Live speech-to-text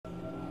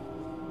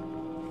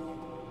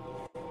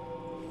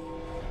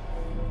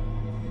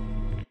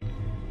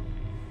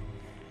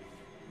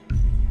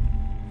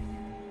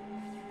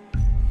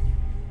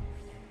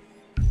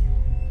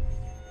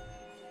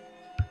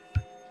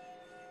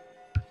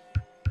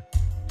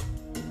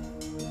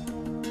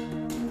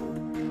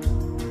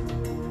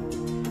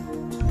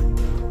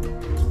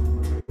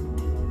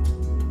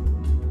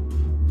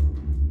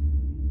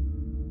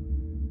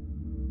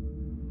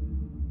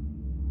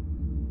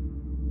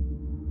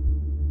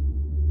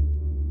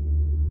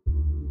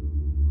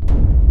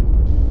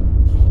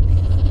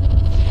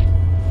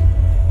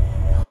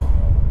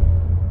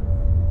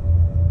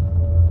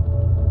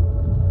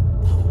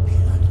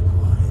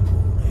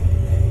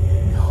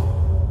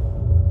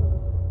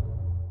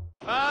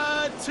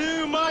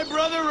to my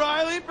brother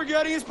Riley for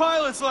getting his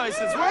pilot's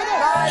license. Where the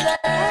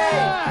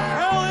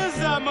hell is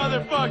that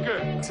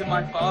motherfucker? To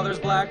my father's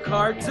black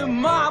card, to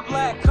my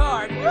black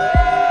card.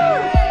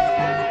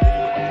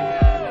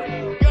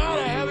 God,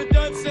 I haven't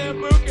done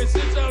Sambuca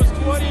since I was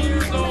 20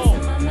 years old.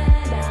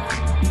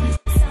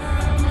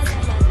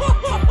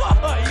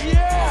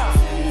 Yeah!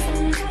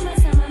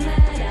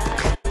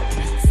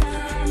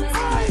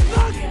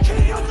 I'm the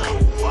king of the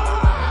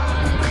world!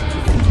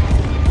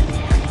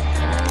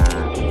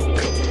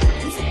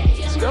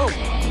 Let's go.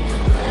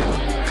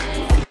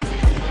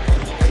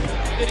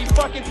 Did he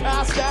fucking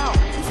pass out?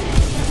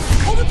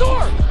 Hold the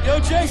door! Yo,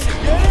 Jason,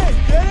 get in!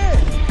 Get in!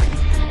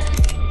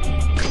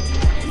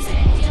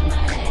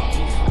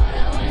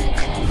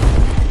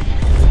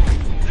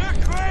 You're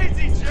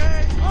crazy,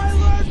 Jay! I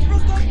learned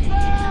from the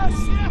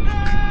best!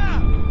 Yeah!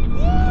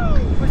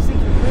 Woo! First thing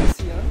you're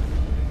crazy,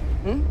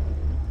 huh?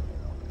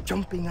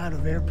 Jumping out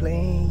of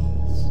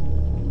airplanes,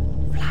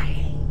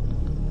 flying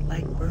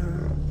like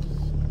birds.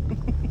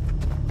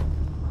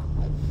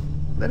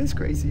 That is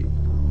crazy.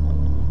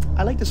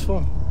 I like this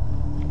phone.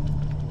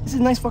 This is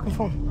a nice fucking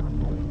phone.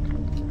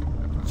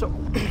 So,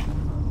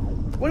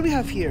 what do we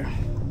have here?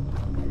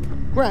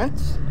 Grant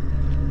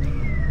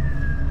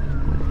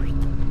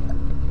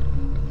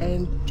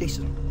and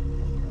Jason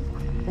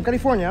from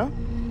California,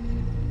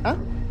 huh?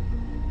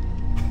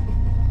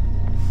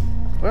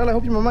 Well, I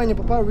hope your mama and your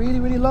papa really,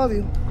 really love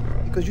you,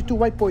 because you two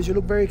white boys, you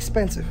look very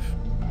expensive.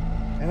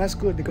 And that's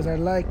good, because I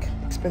like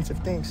expensive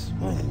things.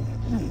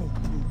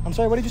 I'm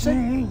sorry, what did you say?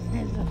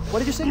 What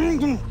did you say? Do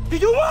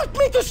you want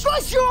me to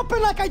slice you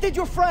open like I did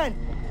your friend?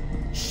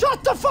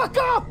 Shut the fuck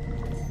up!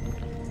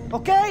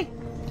 Okay?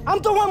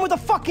 I'm the one with the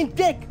fucking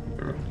dick.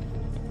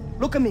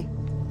 Look at me.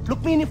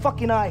 Look me in the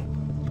fucking eye.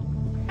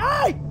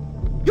 Hey!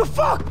 You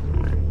fuck!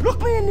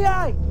 Look me in the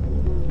eye.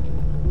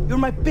 You're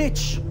my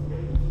bitch.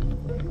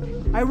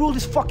 I rule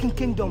this fucking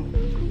kingdom.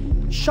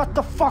 Shut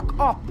the fuck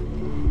up,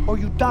 or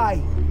you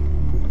die.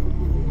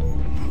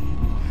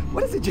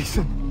 What is it,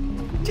 Jason?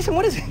 Jason,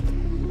 what is it?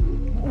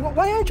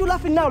 Why aren't you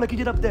laughing now like you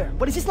did up there?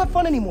 But is this not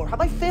fun anymore?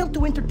 Have I failed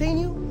to entertain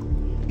you?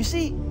 You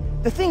see,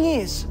 the thing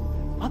is,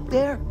 up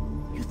there,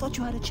 you thought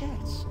you had a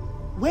chance.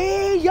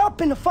 Way up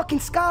in the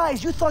fucking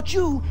skies, you thought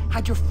you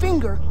had your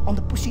finger on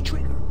the pussy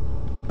trigger.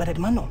 But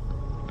hermano,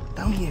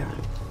 down here,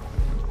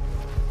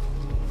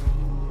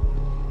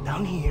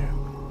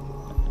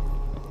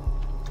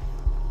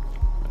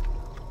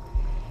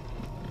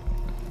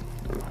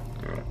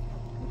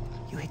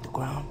 you hit the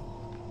ground.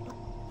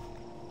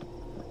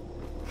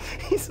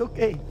 It's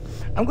okay.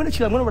 I'm gonna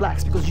chill, I'm gonna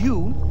relax, because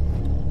you,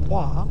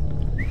 Wah,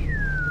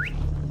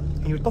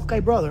 and your tough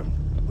guy brother,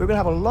 we're gonna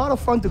have a lot of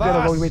fun together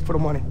while we wait for the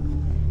money.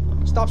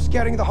 Stop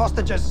scaring the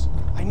hostages.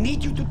 I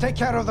need you to take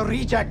care of the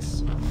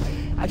rejects.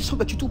 I just hope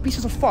that you two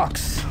pieces of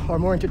fucks are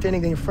more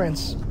entertaining than your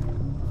friends.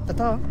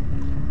 Ta-ta.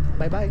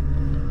 Bye-bye.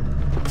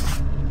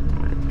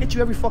 Get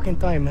you every fucking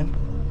time, man.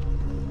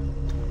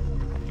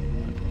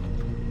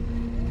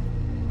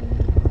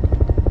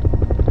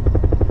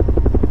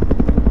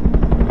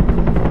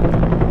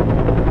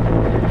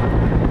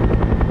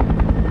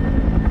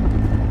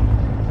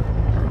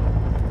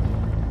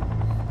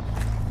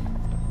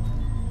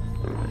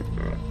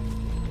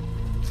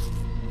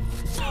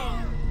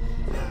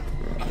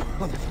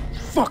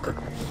 Motherfucker.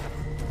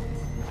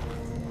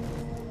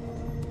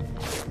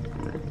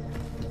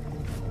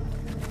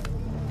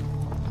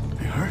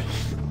 You hurt?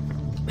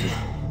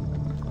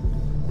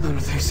 I don't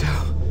think so.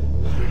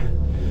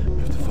 We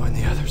have to find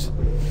the others.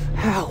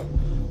 How?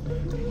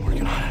 I'm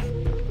working on it.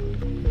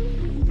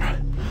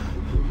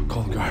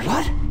 Call the guard.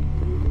 What?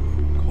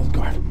 Call the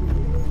guard.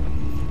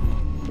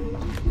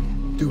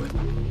 Do it.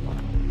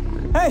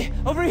 Hey,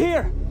 over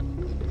here!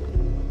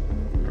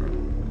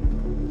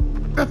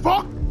 The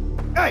fuck?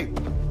 Hey,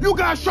 you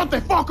guys shut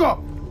the fuck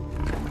up!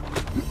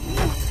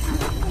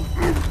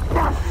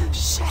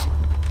 Shit.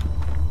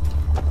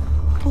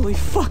 Holy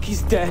fuck,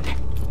 he's dead.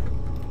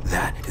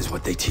 That is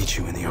what they teach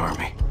you in the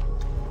army.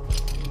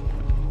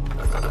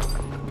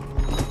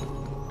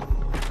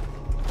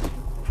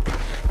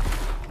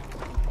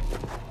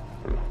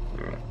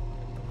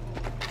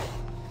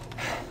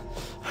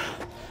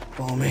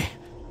 Follow me.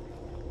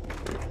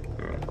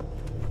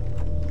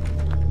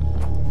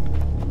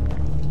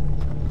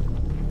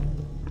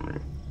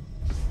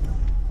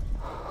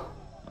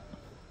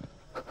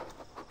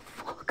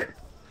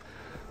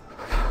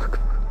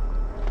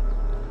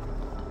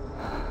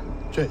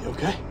 Jay, you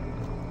okay?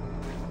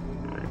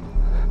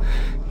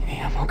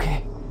 Yeah, I'm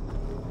okay.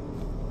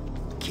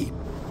 Keep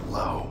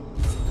low.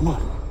 Come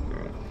on.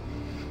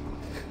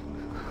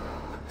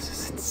 This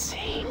is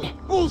insane.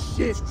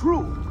 Bullshit! It's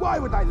true. Why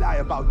would I lie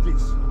about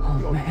this?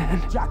 Oh, man.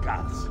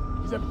 Jackass.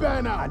 He's a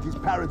banner and his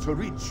parents are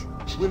rich.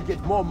 We'll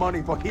get more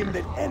money for him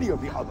than any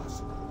of the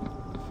others.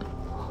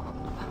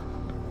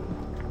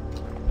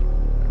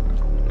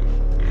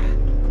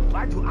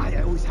 Why do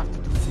I always have to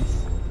do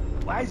this?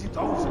 Why is it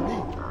always me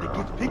that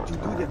gets picked to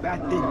do the bad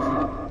things?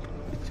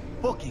 It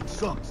fucking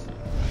sucks.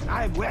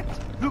 I'm wet.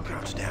 Look,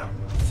 Crouch down.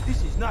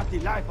 this is not the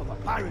life of a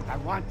pirate I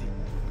wanted.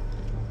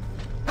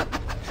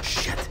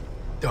 Shit.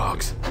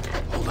 Dogs.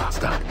 Hold on,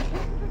 stop.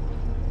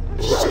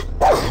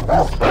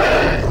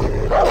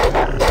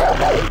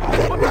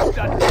 What is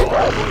that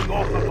dog going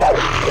off about?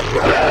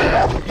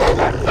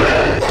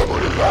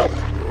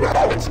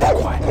 Stay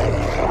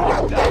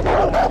quiet.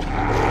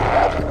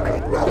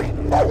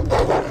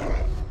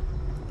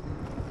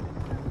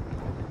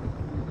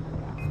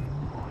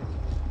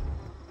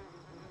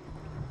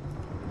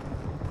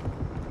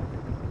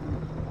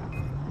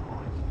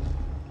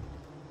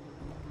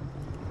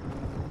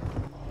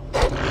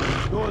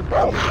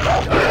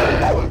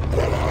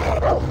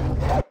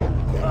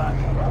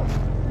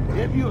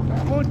 If you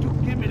want to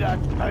give me that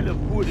kind of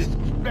food,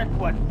 expect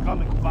what's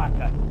coming back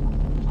at you.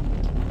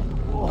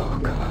 Oh,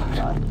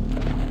 God.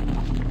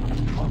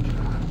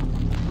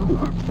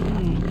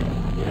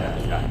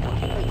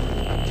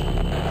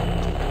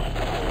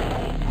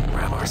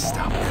 Grab our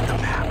stop and the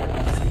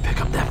map.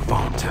 Pick up that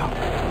phone, too.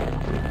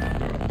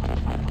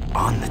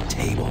 On the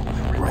table,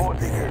 right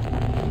there.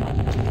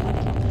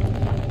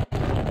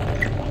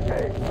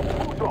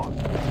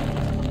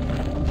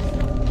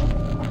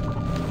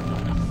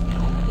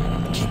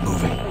 Keep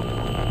moving.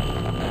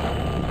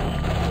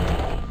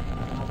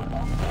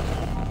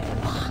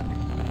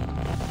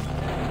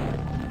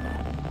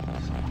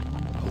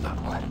 Hold up,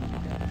 what?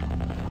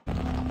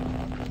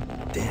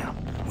 Damn,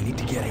 we need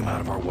to get him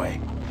out of our way.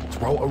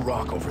 Throw a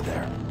rock over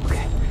there.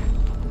 Okay.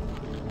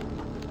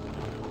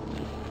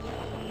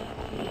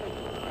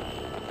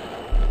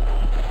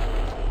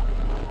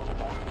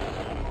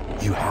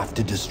 You have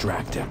to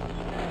distract him.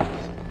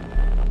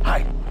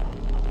 Hide.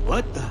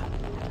 What the?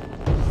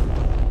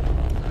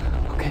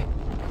 Okay,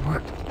 it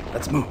worked.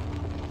 Let's move.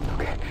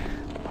 Okay.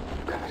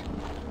 Good.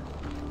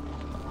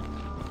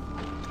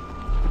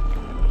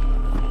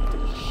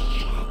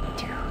 Shit,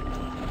 dude.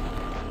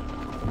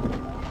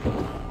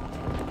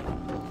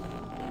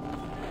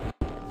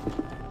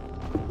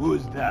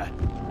 Who's that?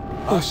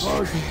 Oh,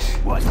 shit.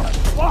 What the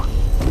fuck?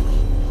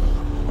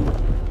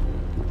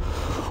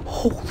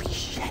 Holy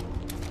shit.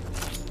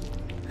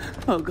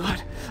 Oh,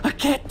 God. I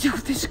can't do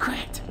this,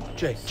 Grant.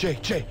 Jay,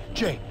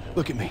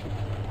 look at me.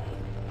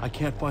 I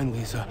can't find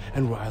Lisa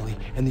and Riley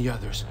and the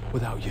others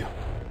without you.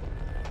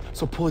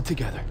 So pull it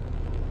together.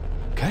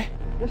 Okay?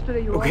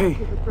 Yesterday you were Okay,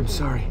 all I'm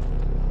sorry.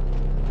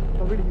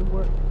 But really you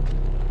were.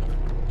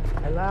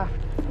 I laughed.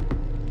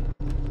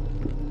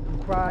 You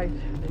cried,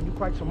 and you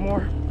cried some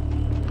more.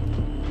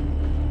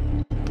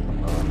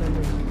 Oh,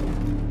 memories.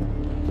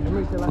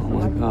 Memories that last Oh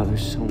my God,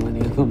 there's so many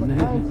of them,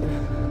 man.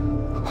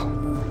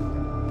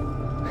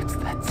 It's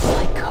that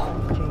psycho.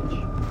 Change.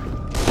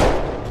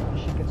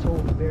 She gets old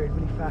and buried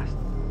really fast.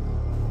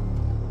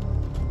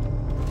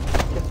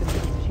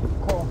 Yesterday she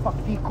could call, fuck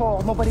the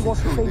call. Nobody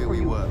wants to So stay there for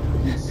we you. were,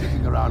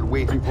 sitting around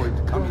waiting for him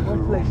to come into the One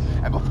room. place.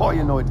 And before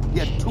you know it, he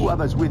had two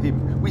others with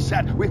him. We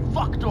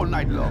fucked all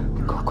night long.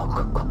 Go.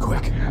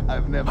 Quick.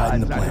 I've never Hide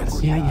in had the such a plants.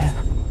 good Yeah, time. yeah.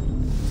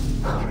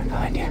 I'll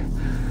remind you.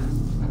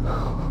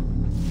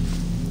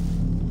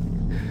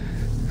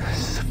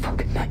 This is a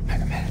fucking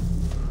nightmare, man.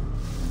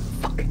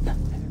 Fucking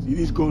nightmare. See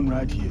this gun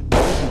right here?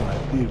 This is my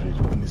favorite.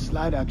 When the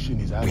slide action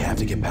is We have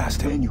to get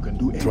past him. then you can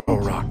do anything. Throw a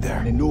rock there.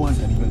 And then no one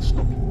can even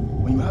stop you.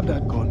 When you have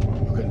that gun,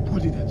 you can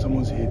put it at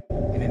someone's head,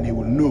 and then they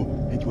will know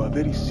that you are a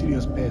very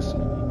serious person.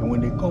 And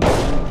when they come,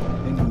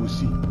 then you will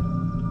see.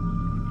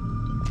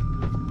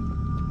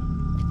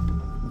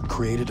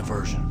 Create a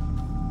diversion.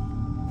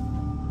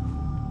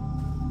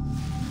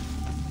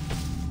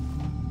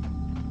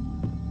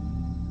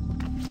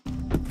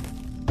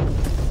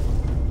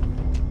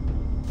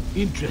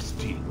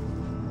 Interesting.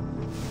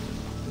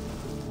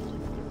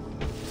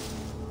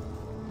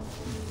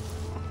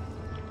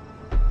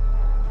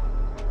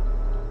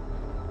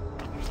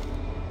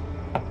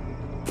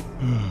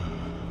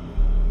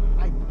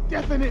 I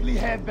definitely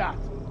had that.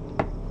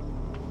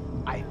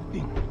 I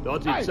think.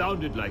 Thought it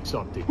sounded like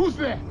something. Who's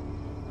there?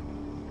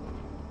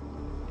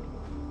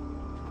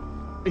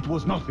 It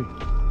was nothing.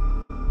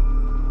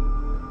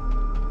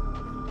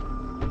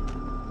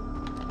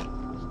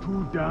 It's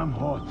too damn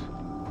hot.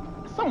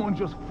 Someone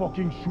just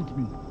fucking shoot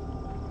me.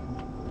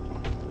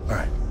 All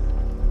right.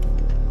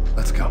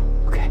 Let's go.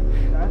 Okay.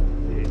 That's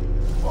it.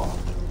 Oh,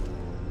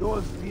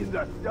 those things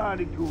are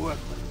starting to work.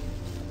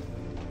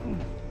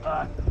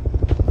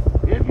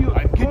 If you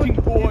I'm getting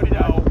bored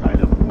now.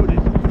 Kind of food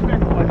is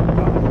expect what's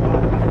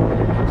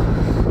coming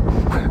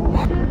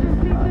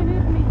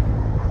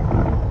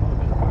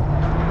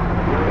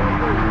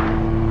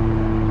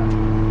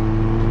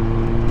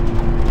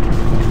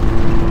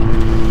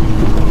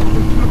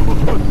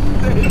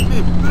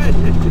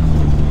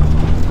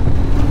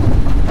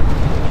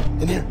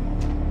In here.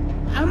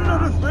 I'm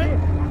not afraid.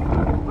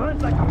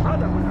 Burns like a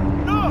brother.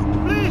 No,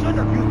 please. Shut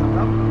up, you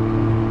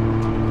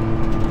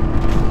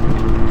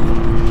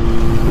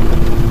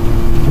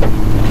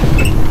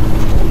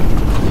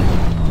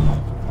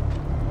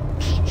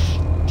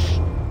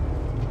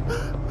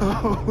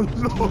Oh,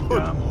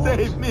 Lord,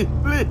 save me,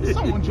 please.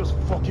 Someone just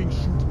fucking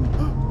shoot me.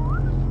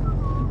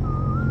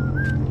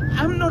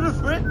 I'm not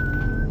afraid.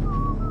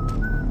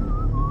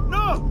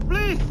 No,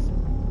 please.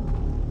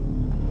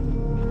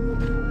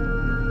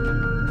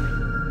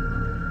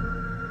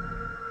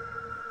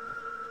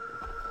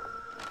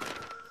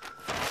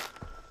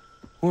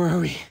 Where are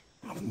we?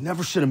 I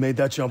never should have made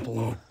that jump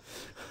alone.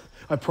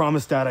 I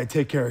promised Dad I'd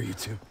take care of you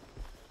two.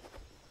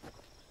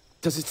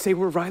 Does it say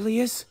where Riley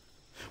is?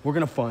 We're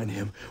gonna find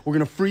him. We're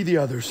gonna free the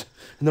others,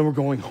 and then we're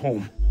going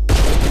home.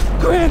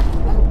 Grant!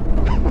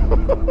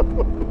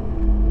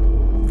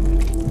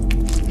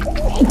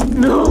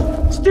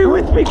 No! Stay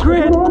with me,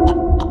 Grant!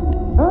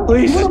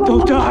 Please,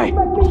 don't die!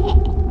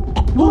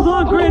 Hold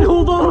on, Grant,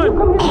 hold on!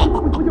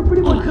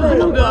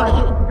 Oh,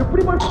 God. You're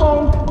pretty much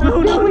phone.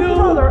 No, no,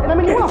 no! And I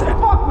mean, you wanna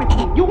fuck with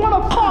me. You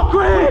wanna fuck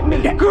Grant!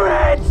 with me.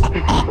 Grant!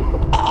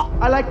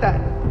 I like that.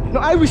 No,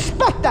 I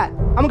respect that.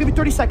 I'm gonna give you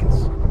 30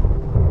 seconds.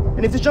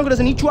 And if this jungle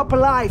doesn't eat you up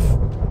alive,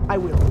 I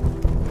will.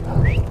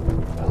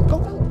 Go.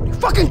 Are you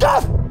fucking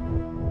deaf?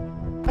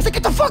 I said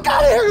get the fuck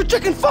out of here, you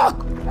chicken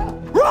fuck!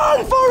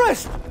 Run,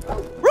 Forrest!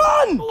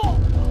 Run!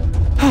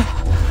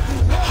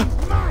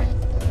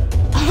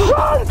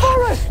 Run,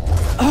 Forrest!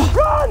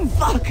 Run!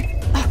 Fuck!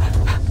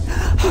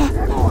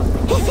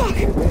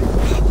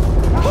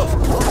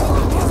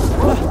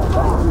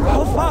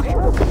 Oh, fuck!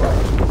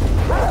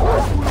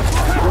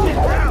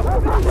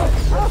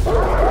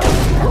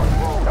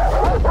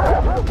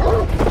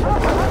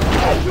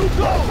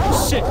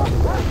 Oh, shit!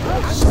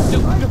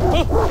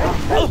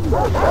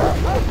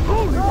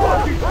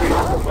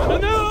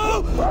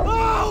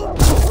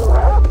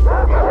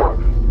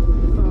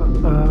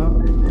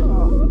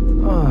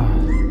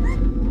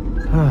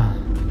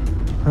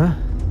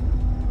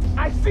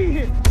 I see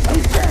him!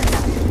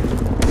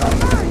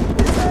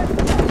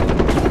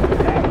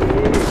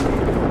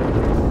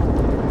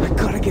 I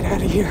gotta get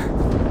out of here.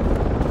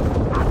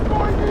 I'm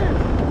going in!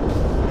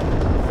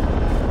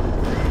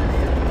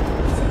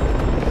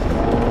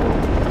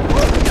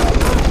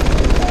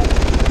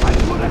 I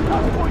put a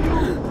gun for you!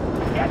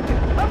 Get it!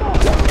 Come on!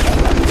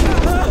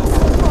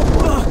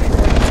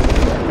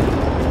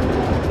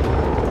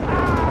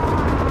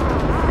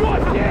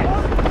 You're dead!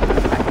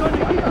 I'm gonna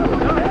get you!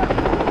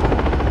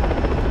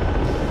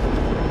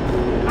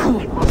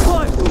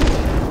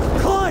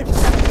 Climb!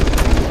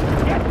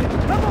 Get it!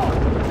 Come on!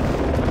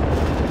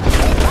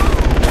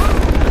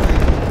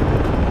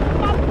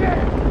 Up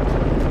there!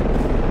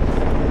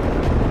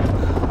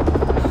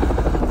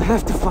 I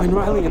have to find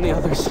Riley and the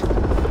others.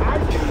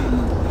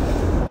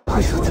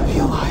 Please let them be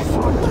alive.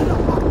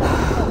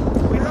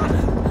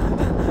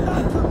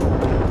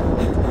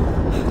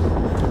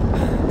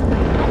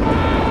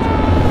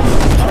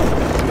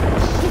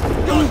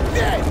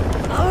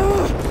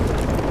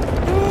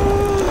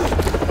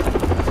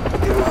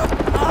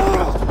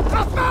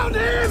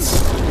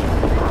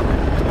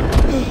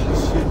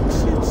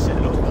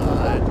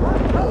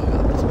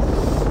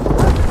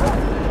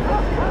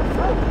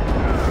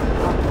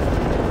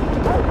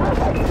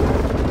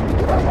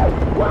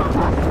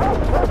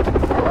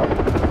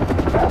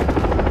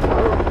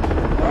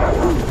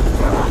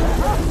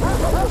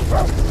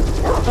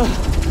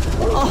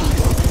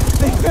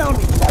 They found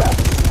me!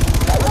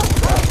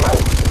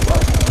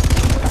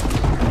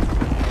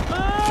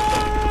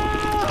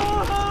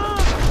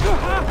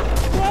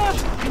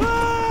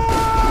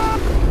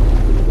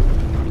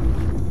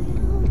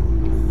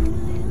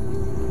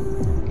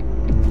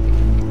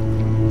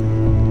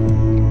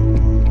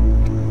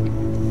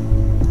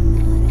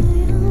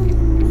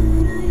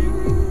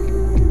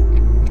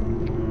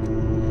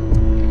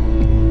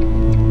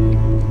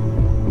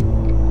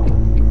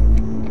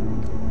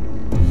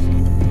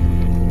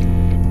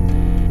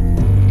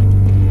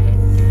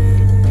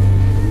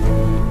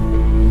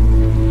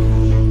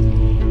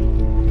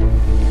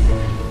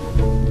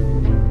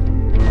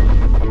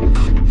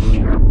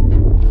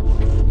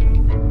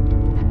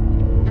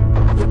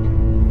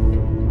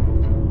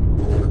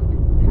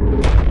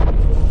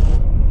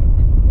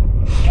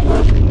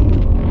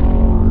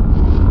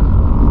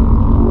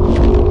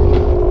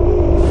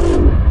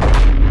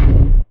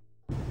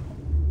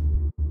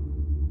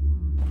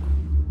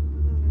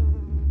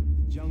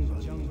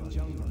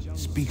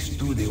 Speaks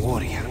through the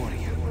warrior.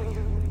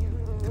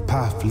 The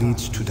path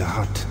leads to the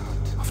heart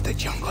of the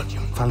jungle.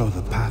 Follow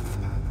the path,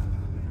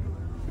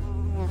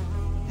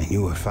 and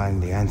you will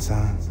find the answer.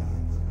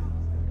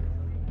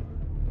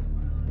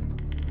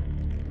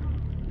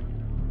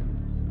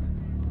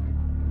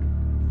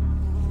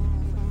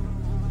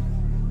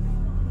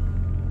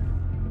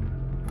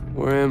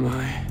 Where am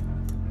I?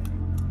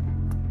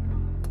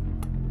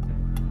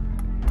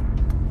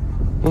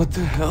 What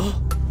the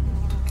hell?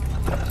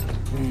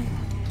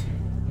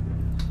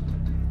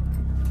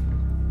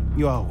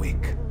 You are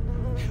awake.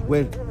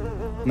 Well,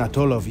 not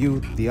all of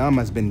you. The arm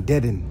has been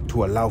deadened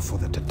to allow for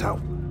the Tatau.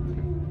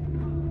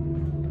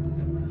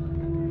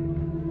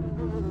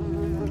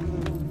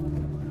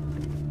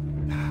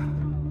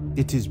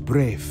 It is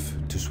brave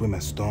to swim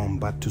a storm,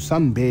 but to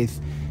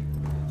sunbathe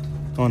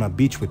on a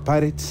beach with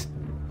pirates,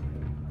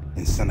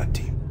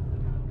 insanity.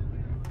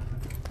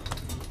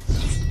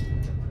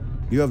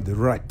 You have the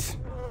right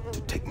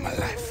to take my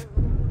life.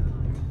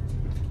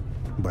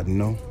 But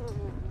no,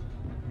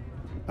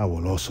 I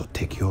will also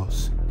take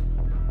yours.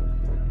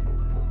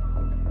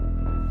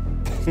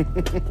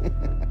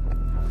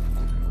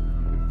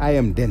 I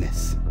am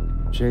Dennis.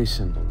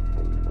 Jason.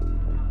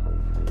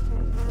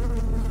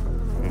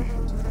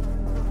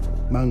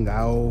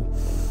 Mangao,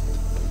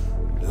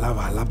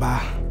 Lava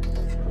Lava,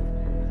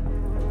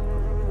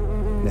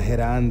 the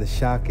Heron, the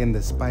Shark, and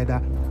the Spider.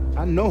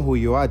 I know who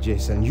you are,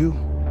 Jason. You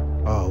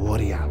are a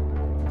warrior.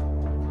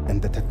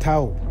 And the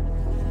Tatao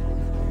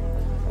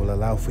will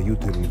allow for you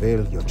to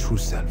reveal your true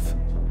self.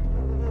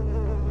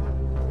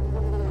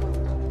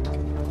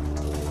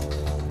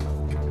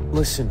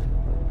 Listen,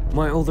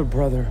 my older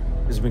brother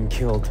has been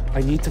killed.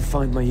 I need to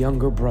find my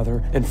younger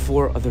brother and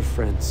 4 other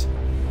friends.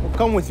 Well,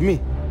 come with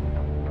me.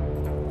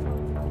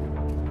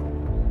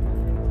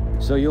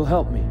 So you'll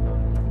help me?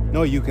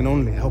 No, you can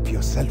only help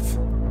yourself.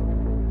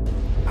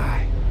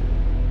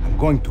 I'm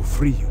going to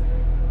free you.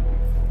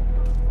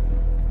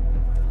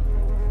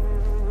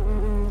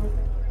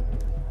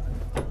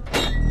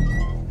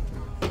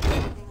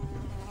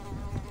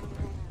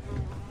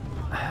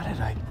 How did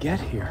I get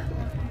here?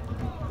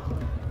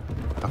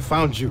 I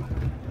found you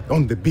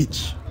on the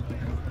beach.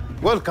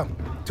 Welcome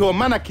to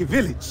Amanaki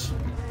village.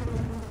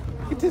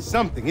 It is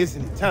something,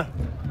 isn't it, huh?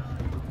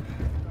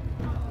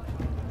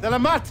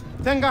 Salamat,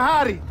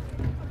 Tengahari.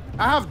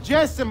 I have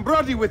Jess and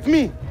Brody with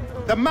me.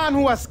 The man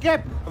who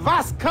escaped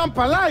Vas Camp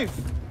alive.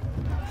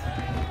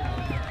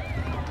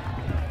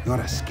 Your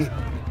escape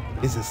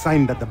is a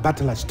sign that the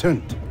battle has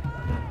turned.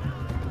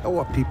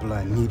 Our people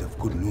are in need of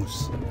good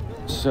news.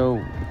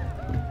 So,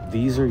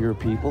 these are your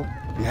people?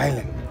 The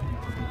island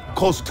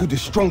calls to the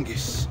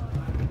strongest.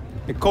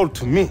 They called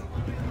to me.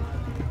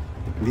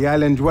 The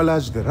island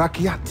dwellers, the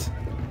Rakyat,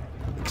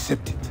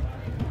 accepted.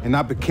 And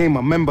I became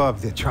a member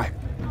of their tribe.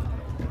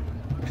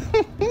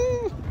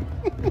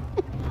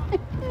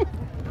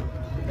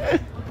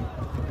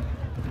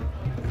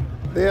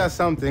 They are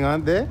something,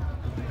 aren't they?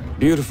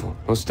 Beautiful,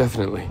 most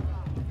definitely.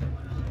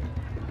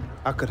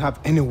 I could have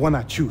anyone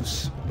I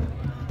choose.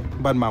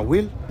 But my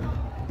will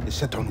is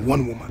set on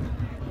one woman.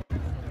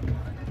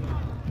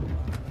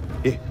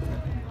 Here,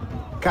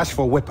 cash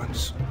for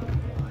weapons.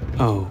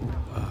 Oh,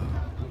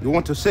 You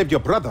want to save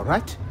your brother,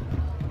 right?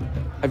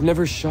 I've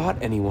never shot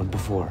anyone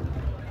before.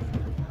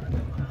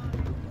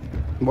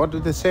 What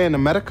do they say in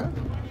America?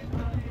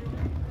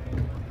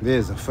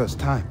 There's a first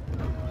time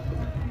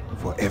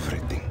for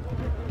everything.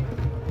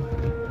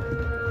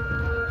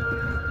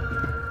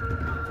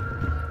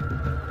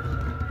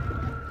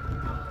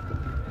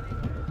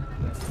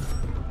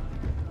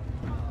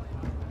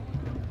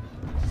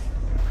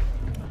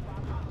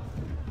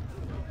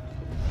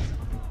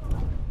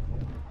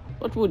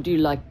 What would you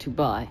like to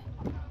buy?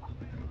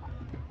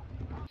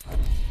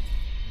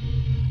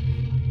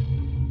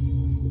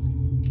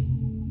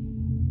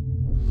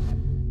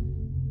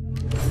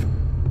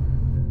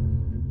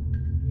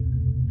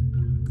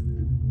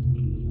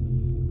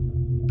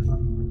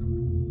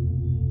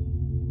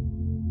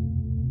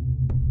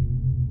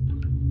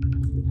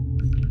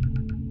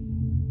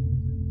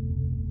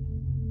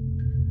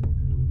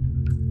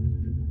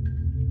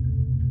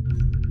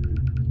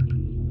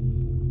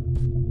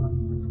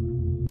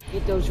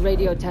 Get those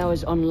radio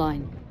towers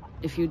online.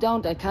 If you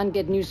don't, I can't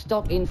get new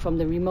stock in from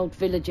the remote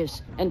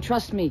villages. And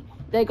trust me,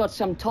 they got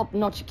some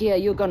top-notch gear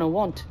you're gonna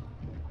want.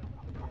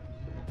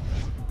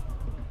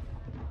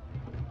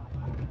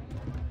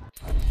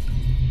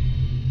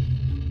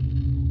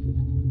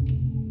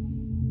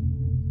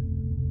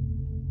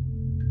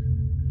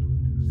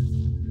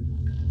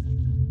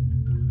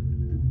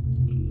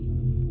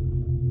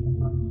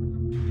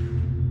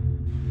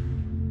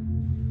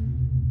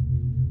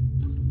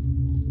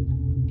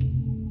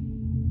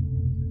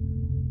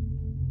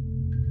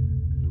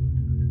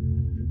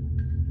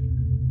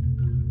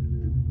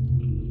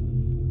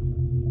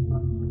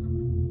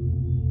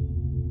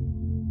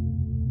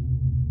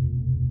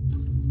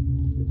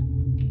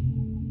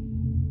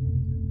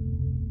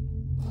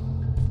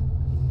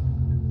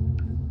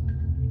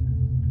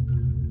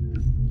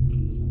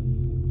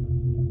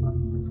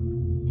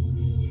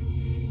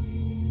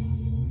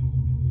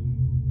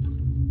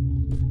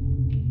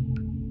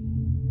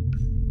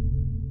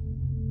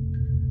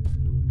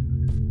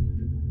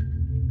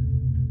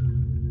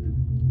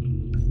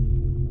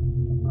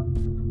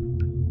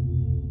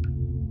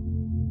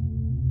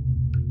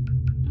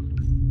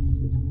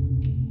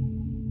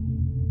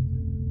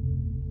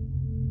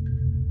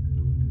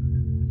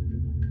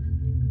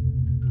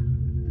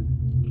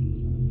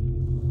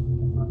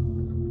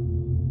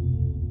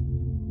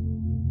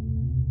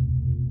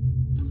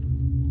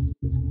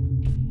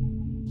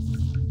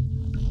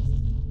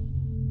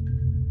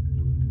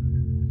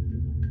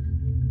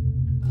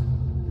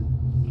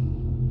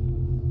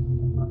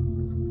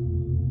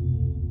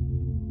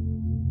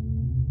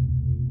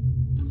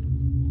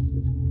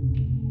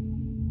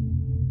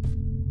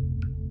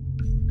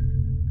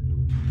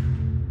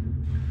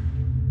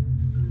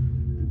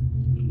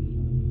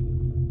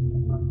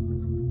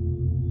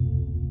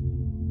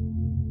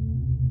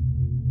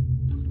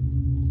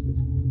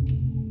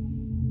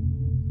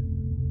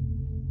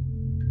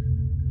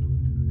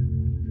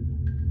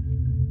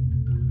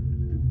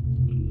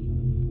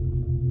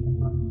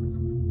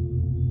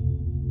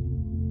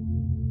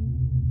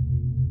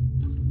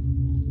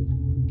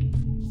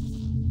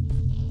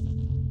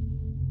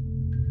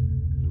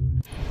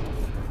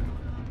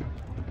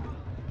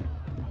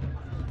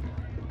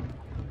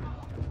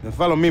 Then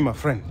follow me, my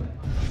friend.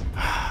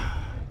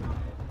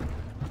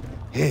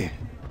 Here,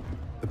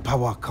 the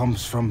power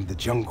comes from the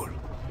jungle,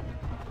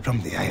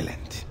 from the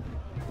island.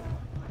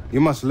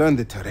 You must learn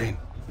the terrain,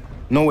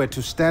 know where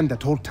to stand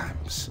at all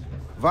times.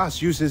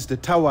 Vas uses the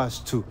towers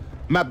to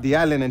map the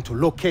island and to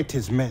locate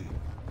his men.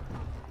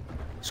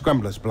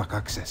 Scramblers block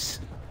access.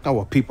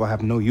 Our people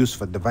have no use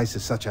for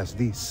devices such as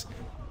these.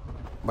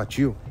 But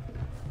you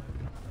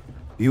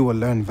will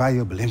learn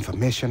valuable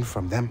information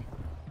from them.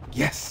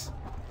 Yes,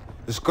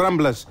 the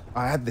Scramblers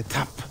are at the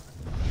top.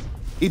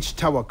 Each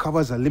tower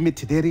covers a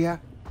limited area.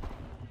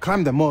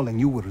 Climb them all and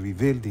you will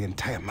reveal the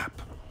entire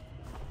map.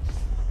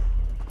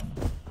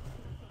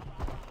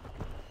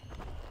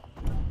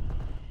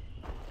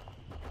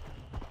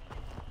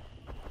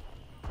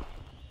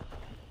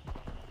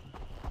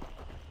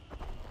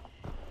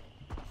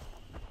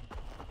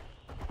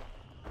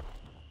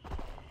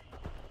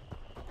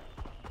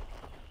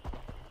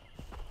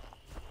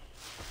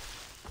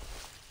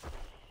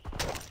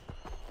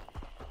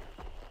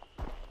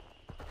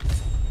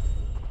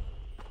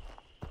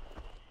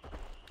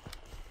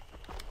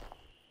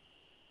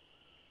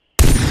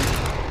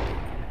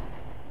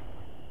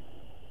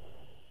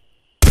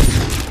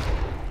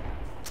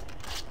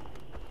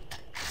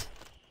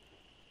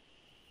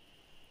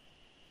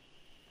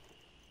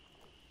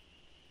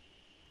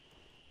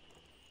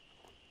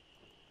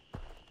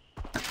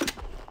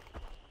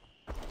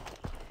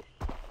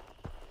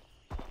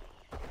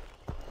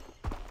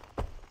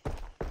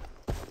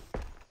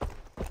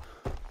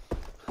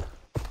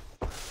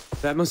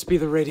 That must be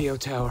the radio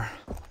tower.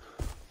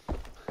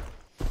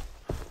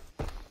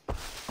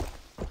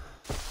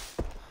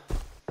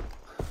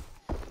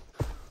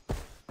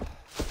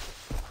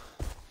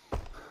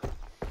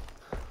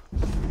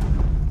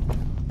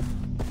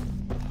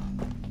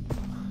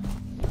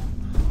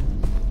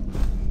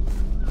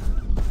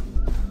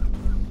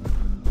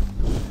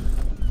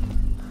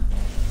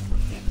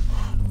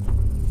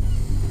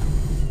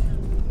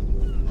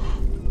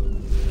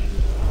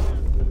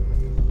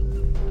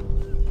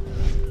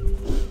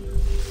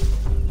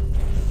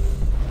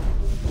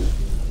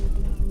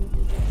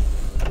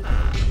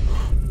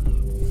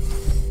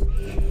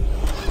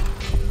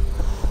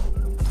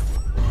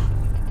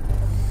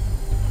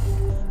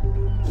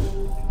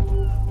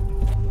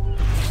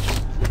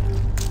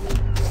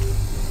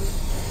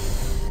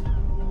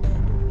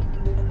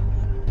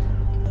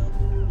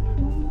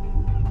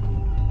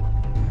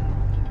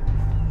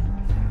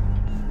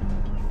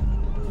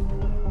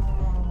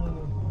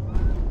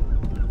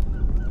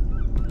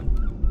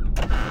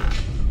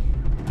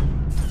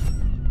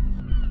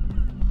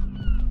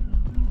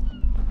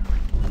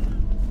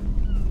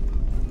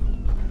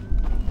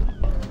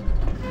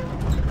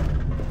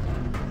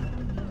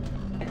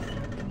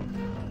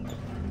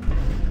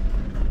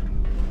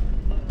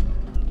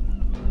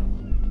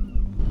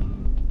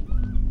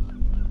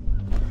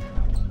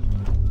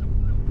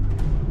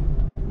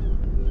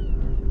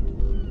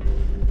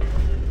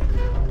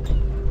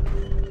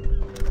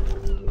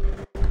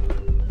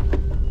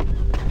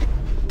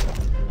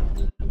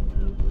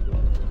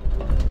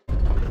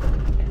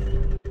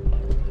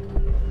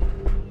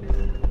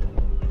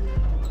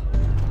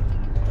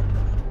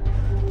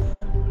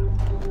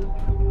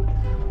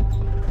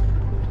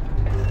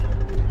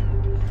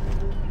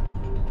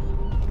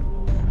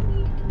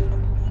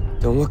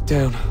 Don't look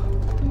down.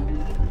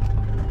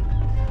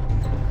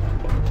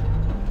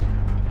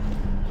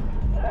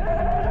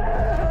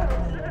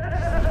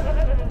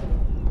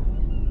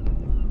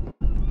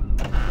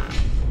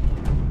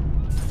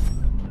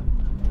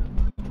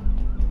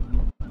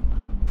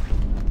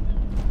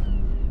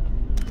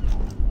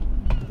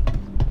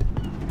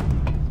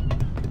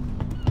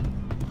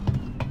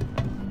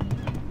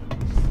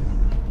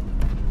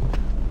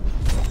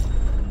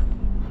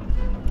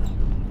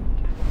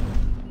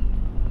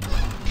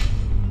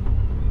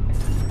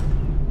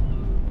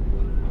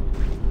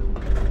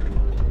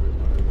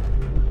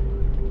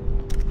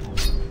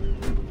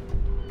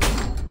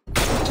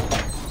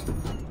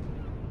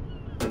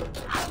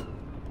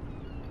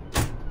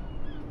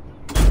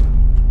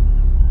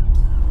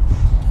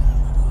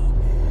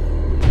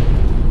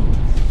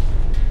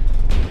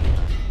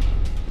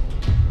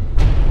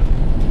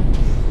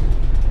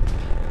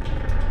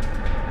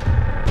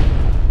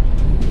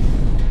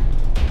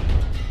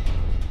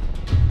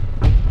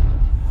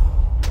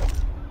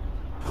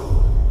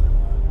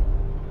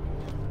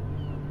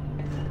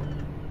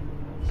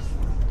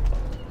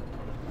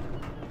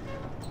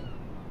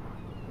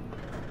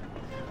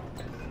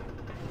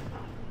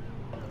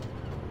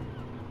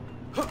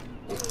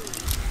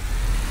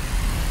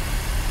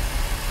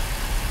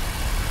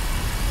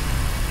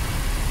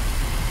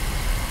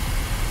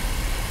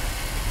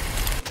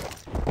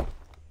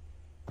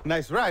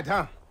 Nice ride,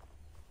 huh?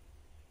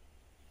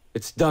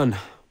 It's done.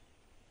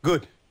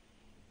 Good.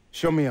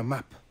 Show me a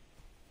map.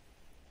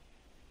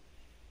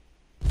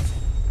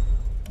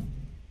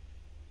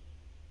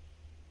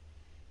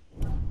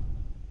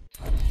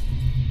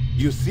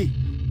 You see,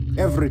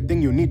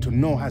 everything you need to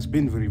know has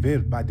been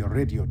revealed by the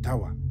radio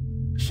tower.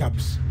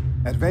 Shops,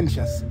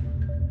 adventures.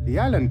 The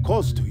island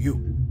calls to you.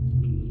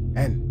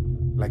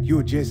 And, like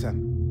you,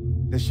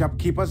 Jason, the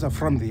shopkeepers are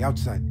from the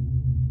outside.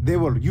 They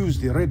will use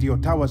the radio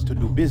towers to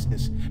do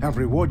business and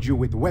reward you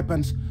with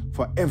weapons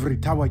for every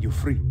tower you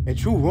free. A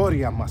true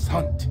warrior must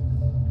hunt.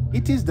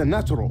 It is the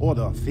natural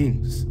order of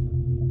things.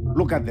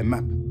 Look at the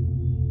map.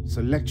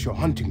 Select your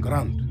hunting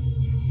ground.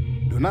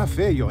 Do not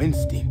fear your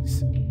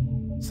instincts.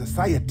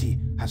 Society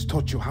has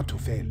taught you how to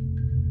fail,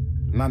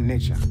 not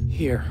nature.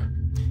 Here.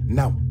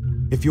 Now,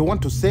 if you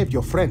want to save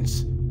your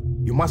friends,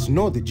 you must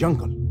know the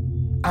jungle.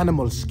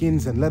 Animal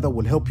skins and leather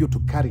will help you to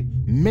carry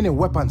many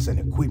weapons and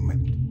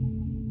equipment.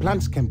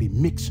 Plants can be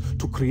mixed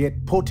to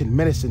create potent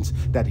medicines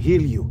that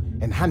heal you,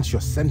 enhance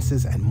your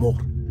senses, and more.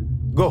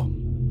 Go.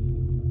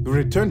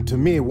 Return to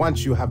me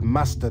once you have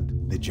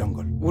mastered the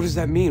jungle. What does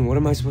that mean? What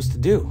am I supposed to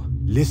do?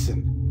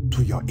 Listen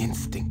to your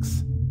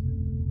instincts.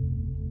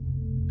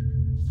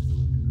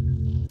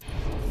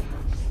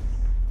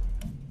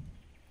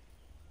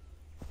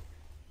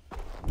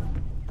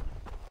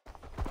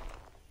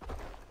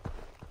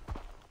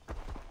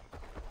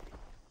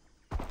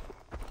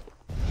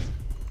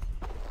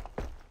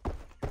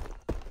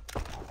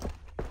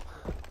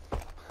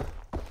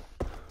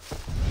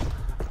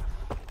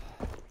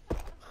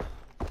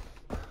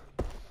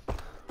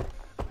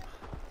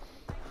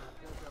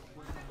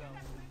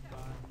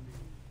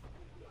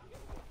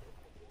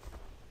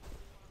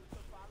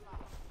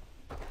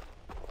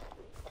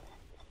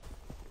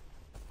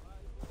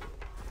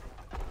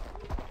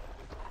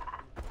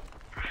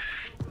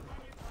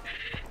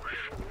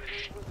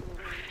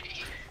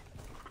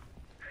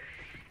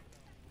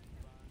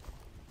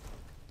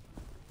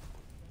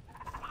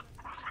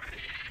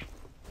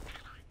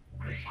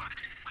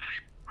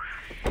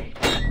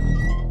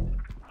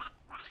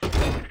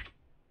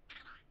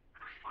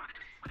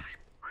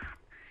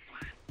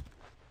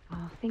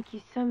 Thank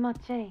you so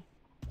much, eh?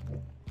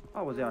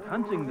 I was out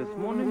hunting this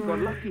morning, got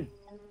lucky.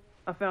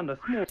 I found a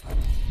small...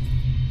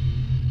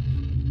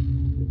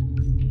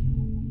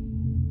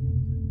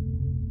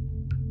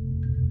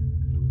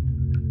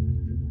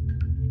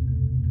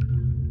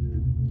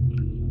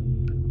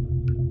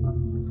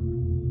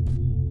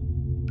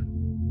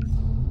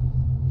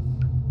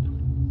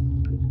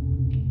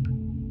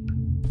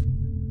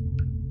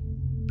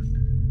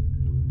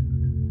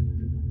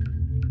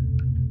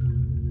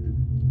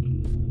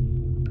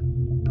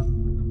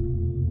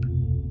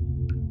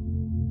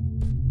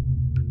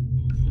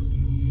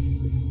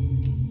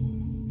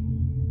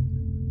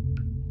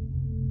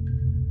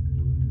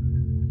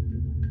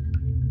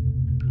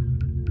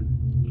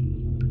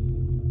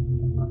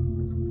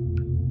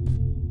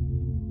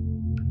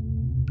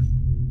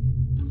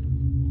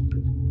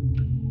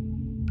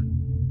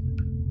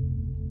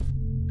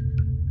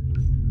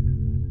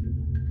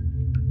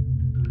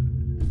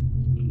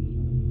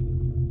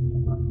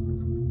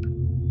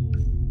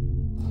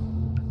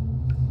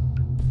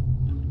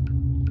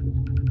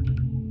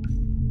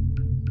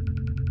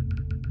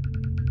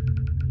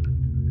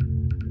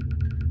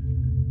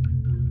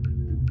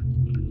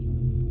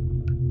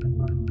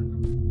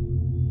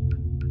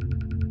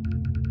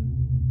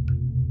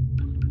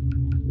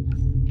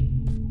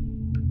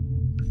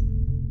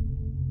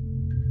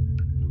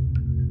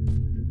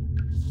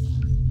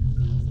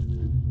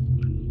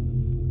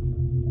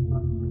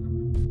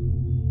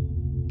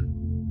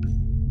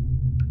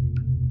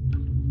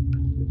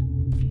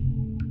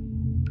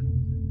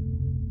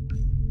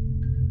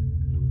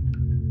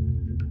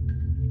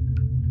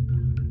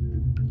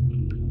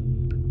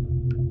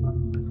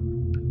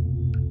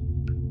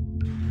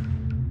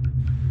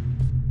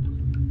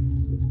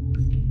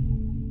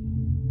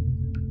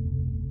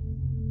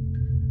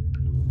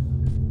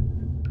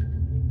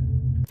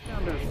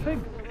 pig.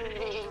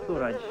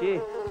 Thought I'd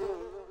share.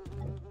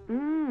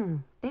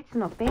 That's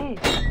not bad.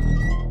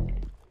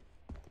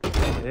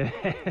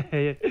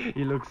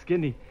 You look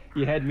skinny.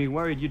 You had me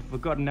worried you'd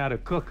forgotten how to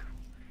cook.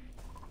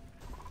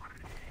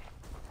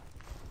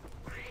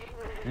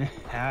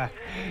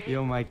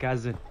 You're my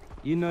cousin.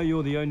 You know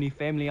you're the only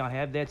family I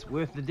have that's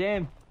worth the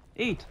damn.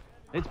 Eat.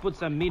 Let's put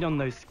some meat on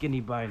those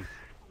skinny bones.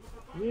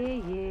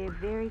 Yeah,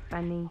 very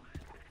funny.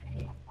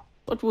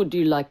 What would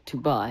you like to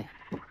buy?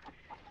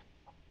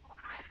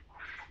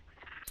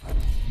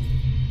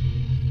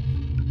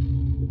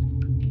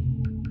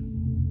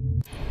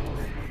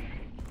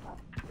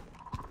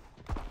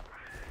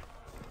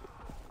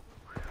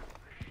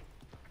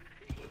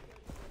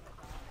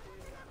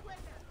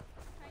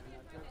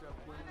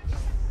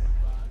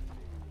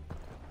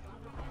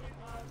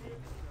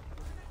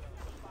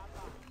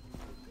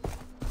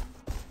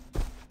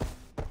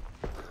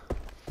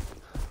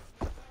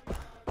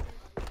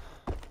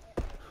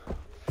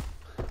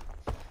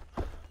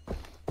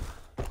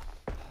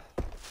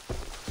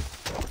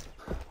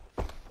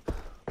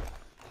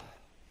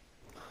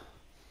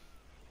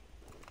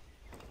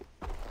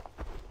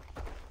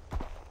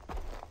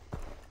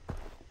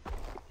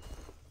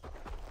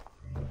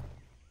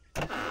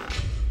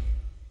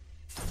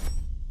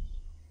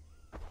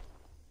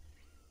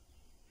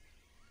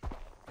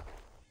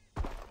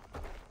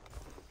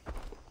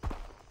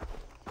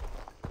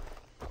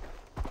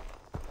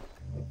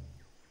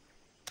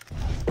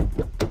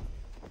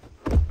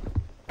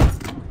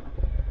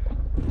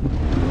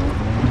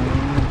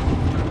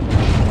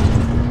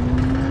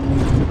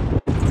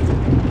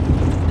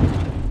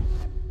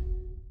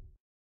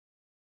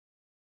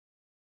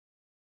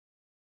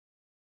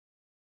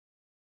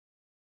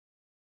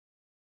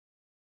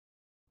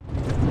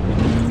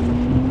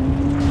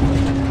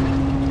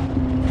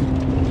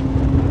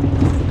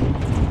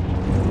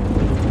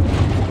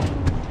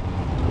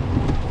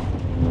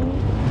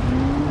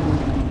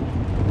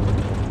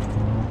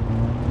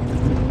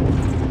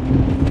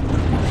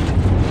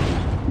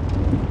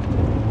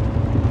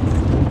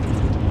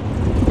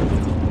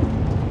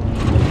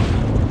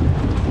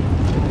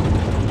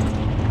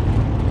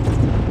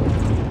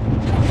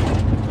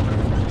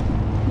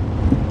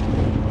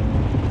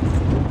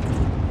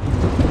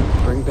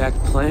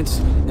 plants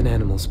and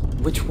animals.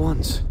 Which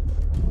ones?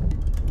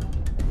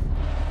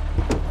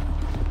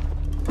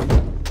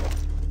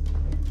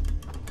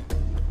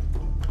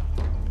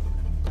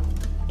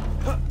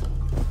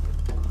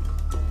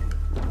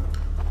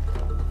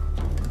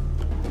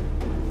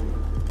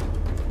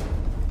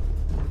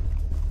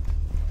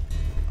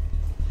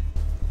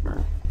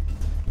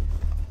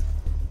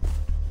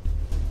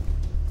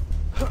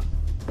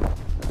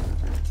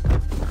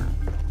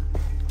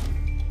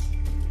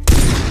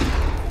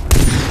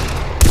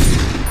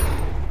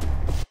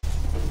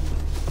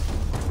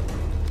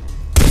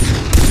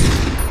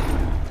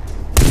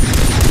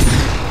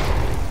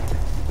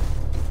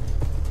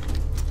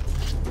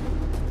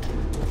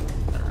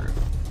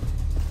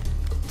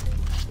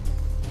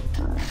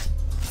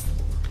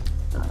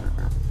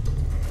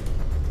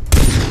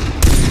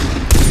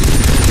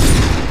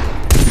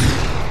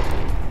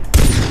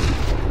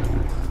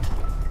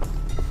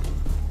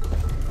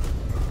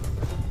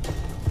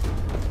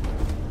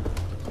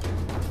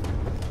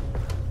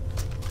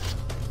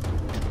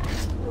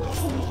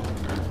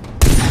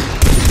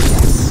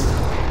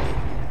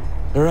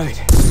 All right,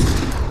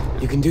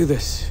 you can do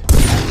this.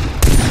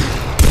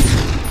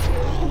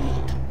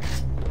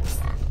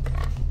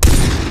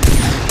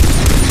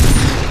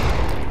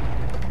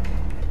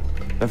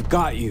 I've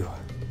got you.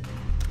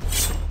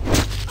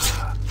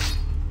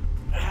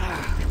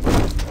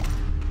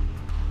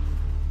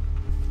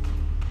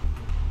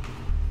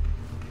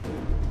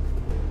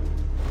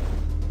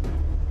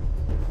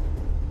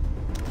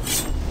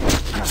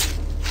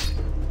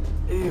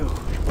 Ew.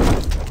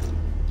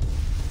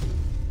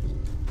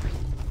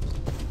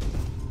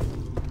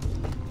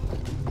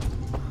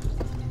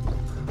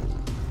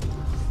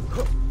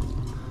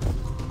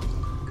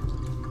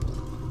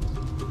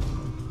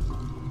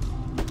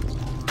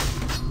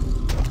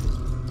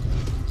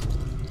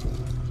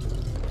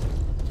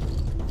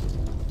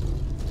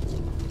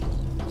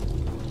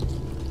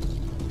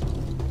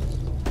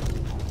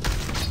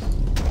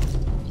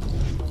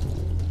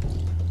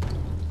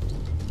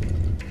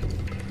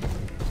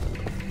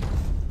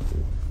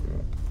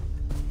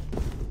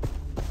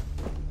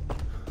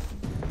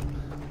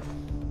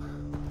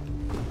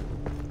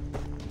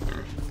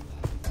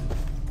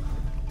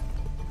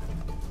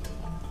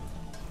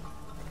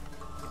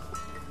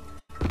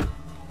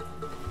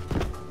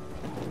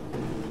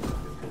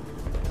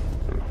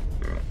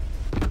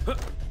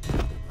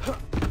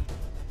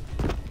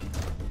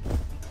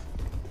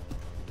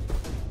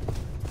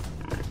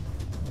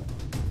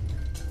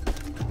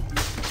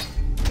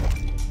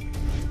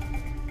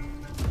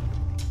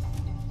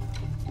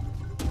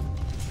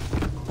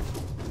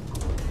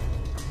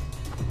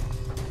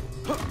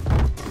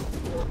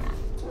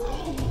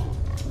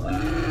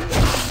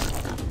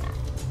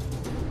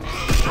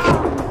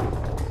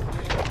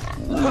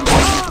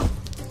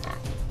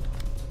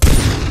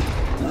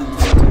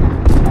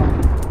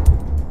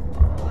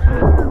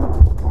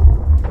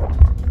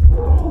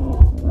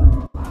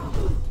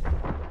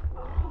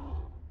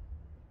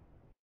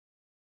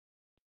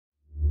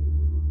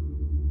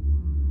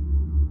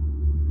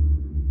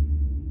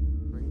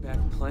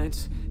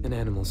 Plants and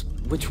animals.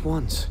 Which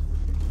ones?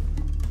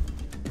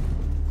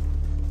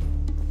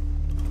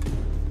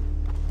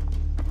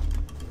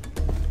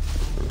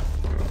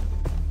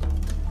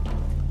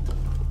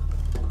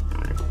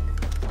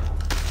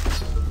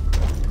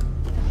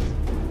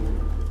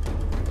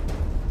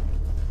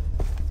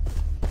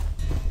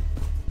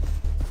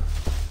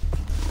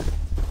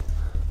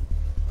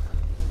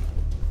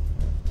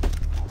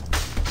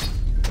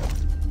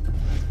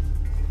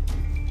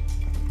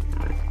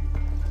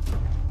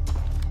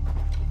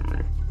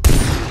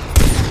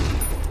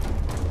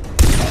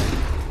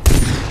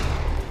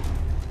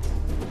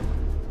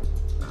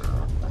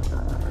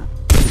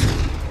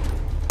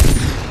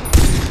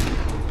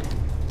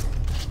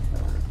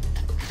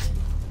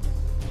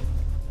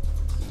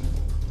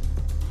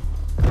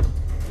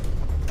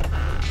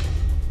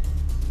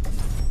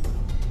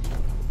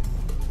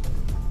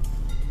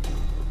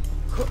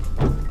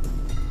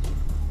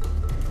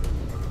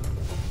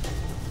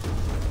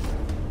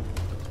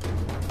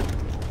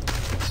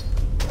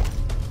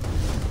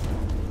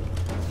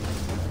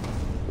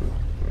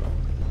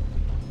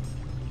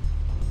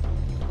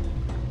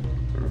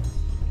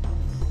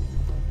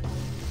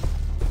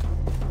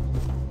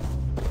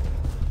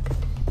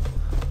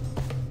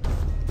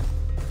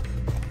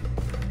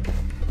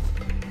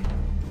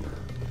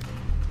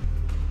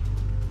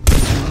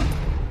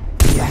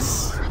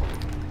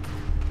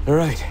 All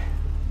right,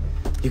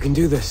 you can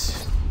do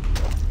this.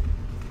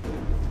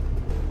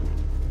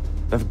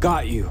 I've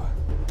got you.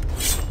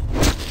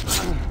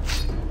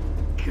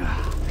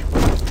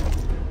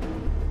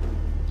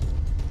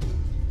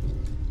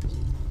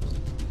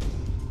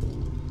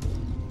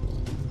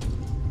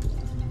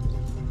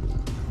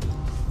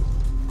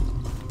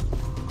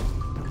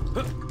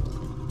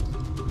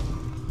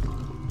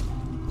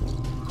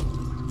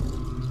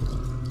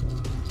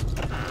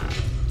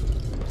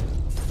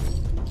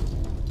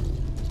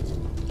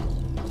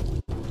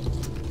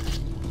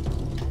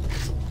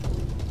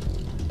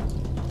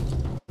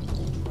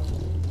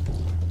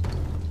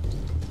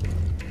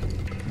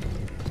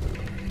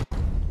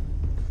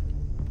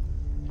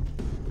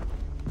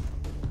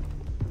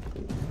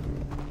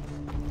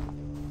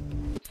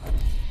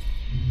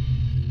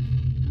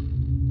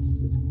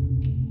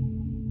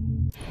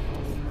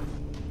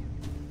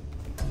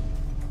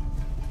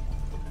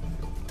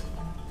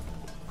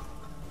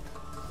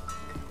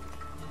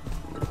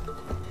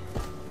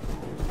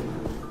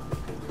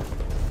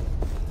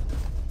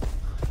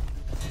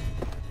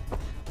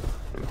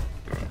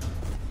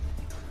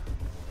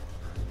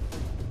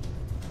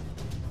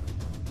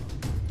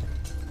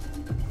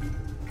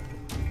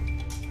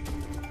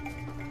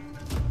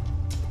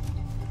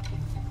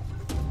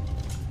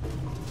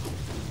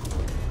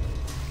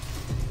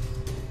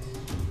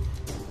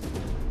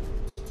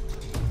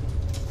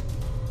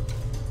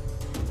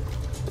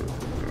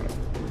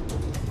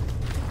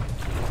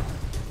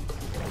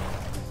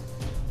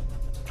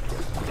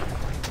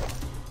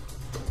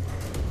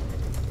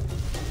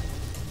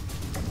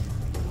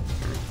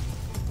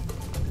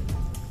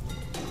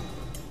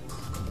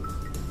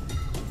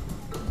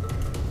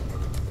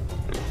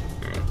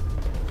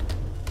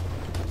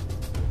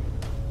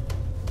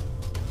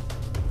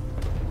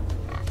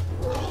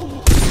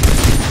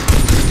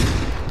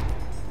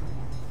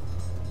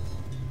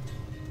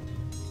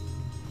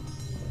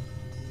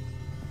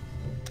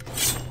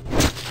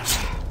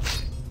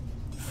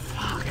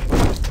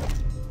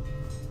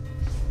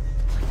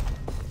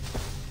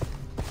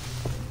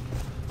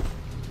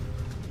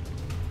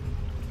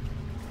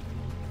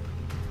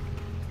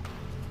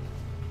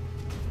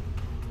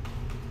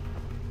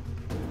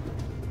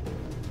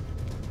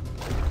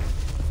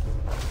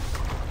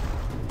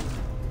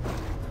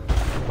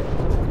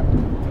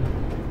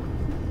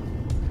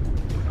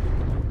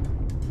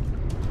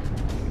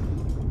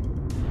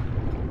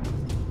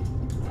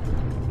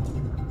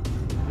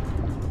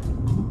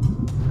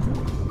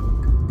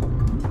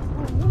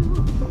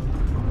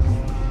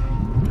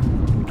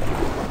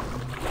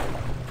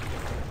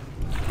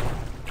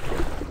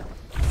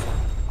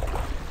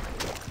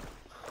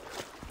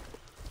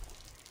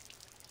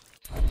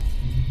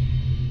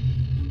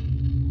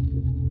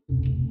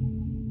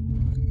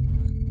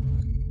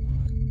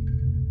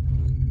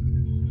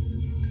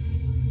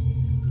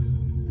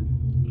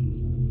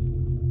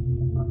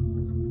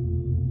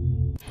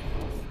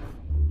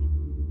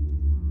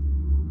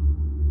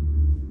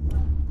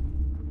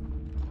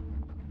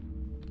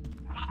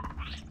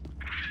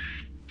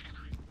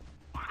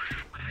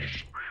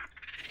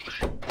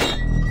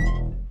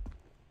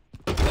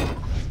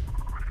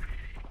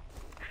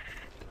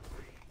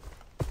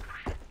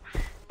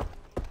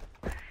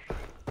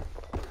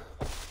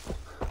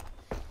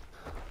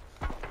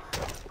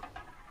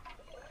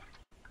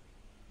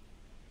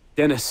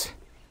 Dennis,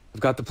 I've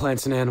got the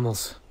plants and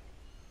animals.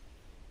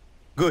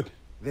 Good.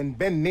 Then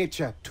bend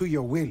nature to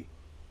your will.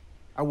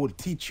 I will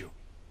teach you.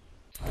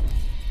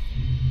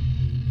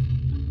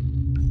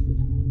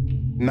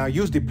 Now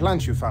use the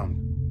plants you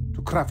found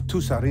to craft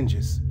 2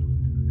 syringes.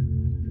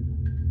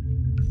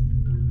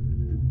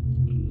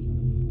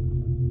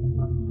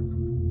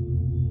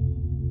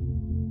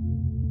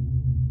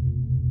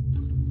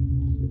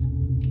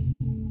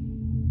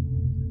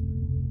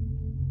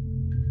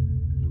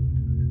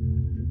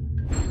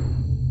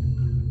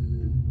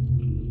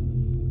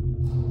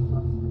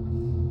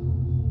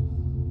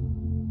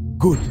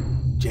 Good,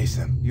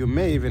 Jason. You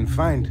may even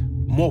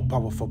find more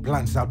powerful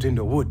plants out in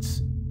the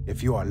woods,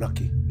 if you are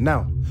lucky.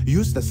 Now,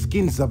 use the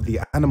skins of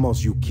the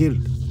animals you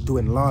killed to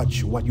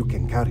enlarge what you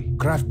can carry.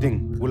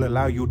 Crafting will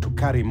allow you to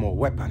carry more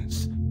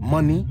weapons,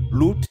 money,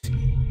 loot,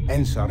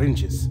 and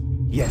syringes.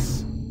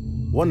 Yes,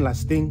 one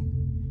last thing,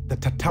 the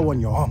tattoo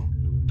on your arm.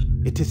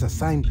 It is a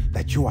sign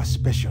that you are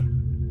special,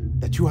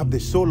 that you have the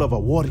soul of a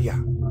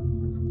warrior.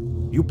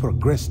 You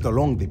progressed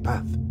along the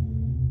path.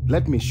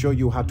 Let me show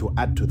you how to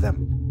add to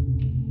them.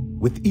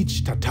 With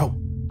each tattoo,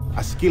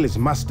 a skill is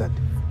mastered.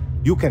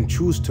 You can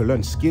choose to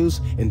learn skills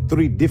in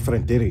 3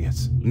 different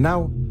areas.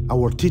 Now, I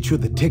will teach you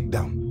the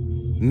takedown.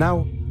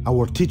 Now, I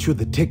will teach you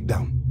the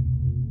takedown.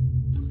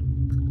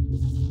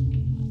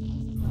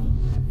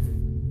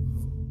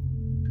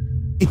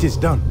 It is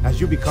done. As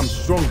you become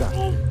stronger,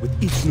 with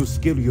each new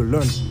skill you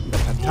learn, the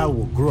tattoo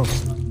will grow.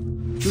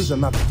 Choose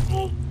another.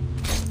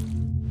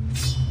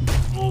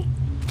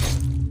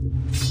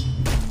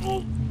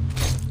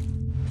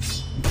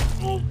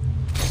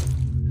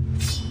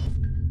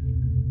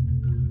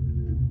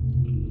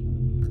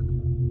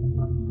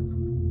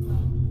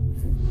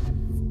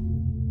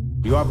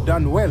 You have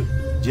done well,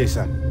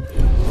 Jason.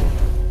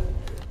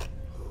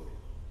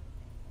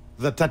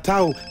 The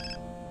tattoo.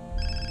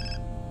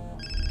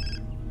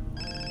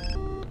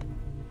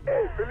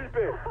 Hey,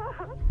 Felipe.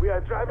 We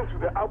are driving to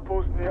the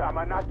outpost near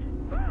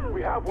Amanaki.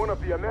 We have one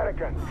of the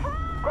Americans.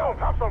 Come,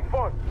 have some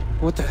fun.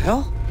 What the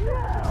hell?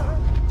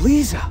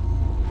 Lisa!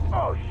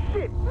 Oh,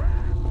 shit!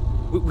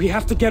 We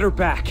have to get her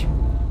back.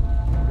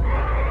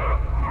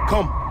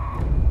 Come,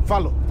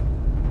 follow.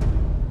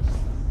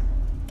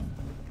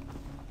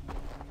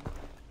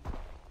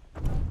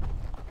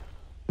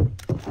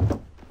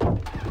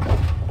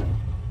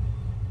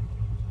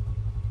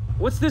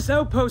 What's this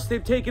outpost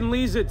they've taken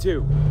Lisa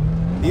to?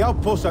 The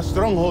outposts are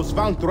strongholds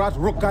found throughout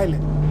Rook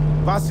Island.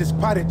 Vas's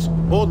pirates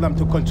hold them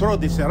to control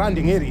the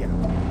surrounding area.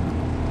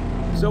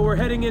 So we're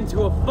heading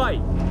into a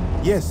fight?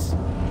 Yes,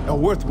 a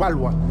worthwhile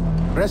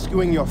one.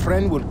 Rescuing your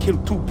friend will kill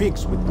 2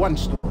 pigs with 1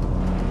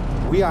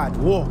 stone. We are at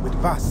war with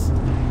Vas.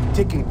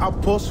 Taking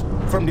outposts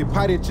from the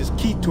pirates is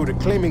key to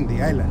reclaiming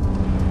the island.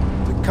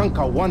 We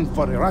conquer one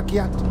for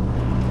Iraqiat,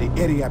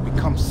 the area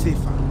becomes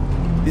safer.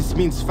 This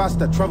means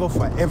faster travel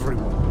for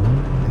everyone.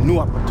 New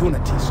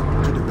opportunities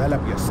to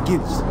develop your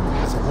skills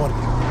as a warrior.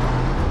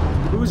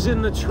 Who's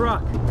in the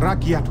truck?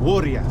 Rakyat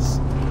warriors,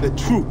 the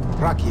true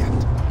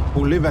Rakyat,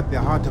 who live at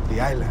the heart of the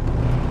island.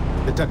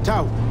 The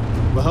tattoo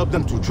will help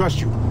them to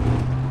trust you.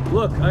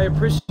 Look, I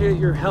appreciate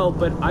your help,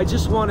 but I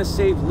just want to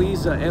save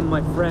Lisa and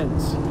my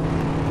friends.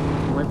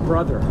 My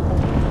brother.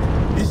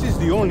 This is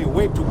the only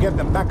way to get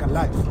them back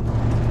alive.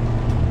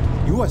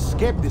 You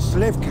escaped the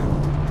slave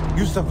camp.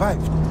 You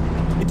survived.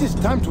 It is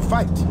time to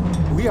fight.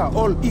 We are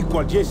all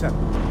equal, Jason.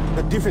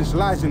 The difference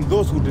lies in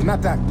those who do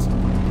not act.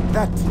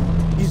 That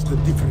is the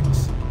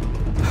difference.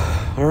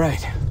 All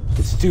right,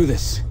 let's do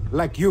this.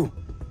 Like you,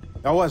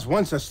 I was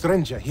once a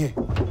stranger here.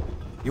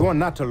 You are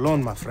not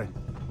alone, my friend.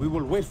 We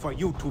will wait for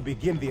you to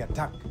begin the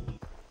attack.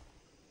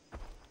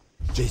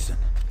 Jason,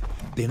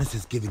 Dennis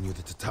has given you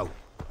the tattoo.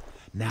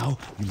 Now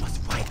you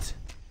must fight.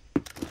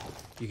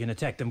 You can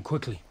attack them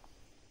quickly.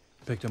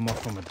 Pick them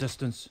off from a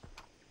distance,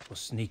 or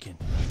sneak in.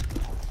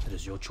 It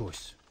is your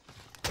choice.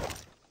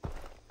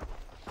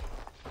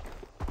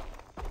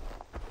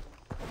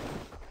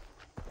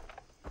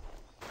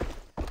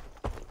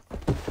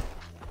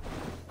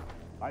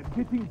 I'm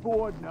getting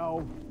bored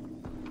now.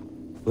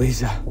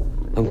 Lisa,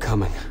 I'm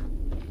coming.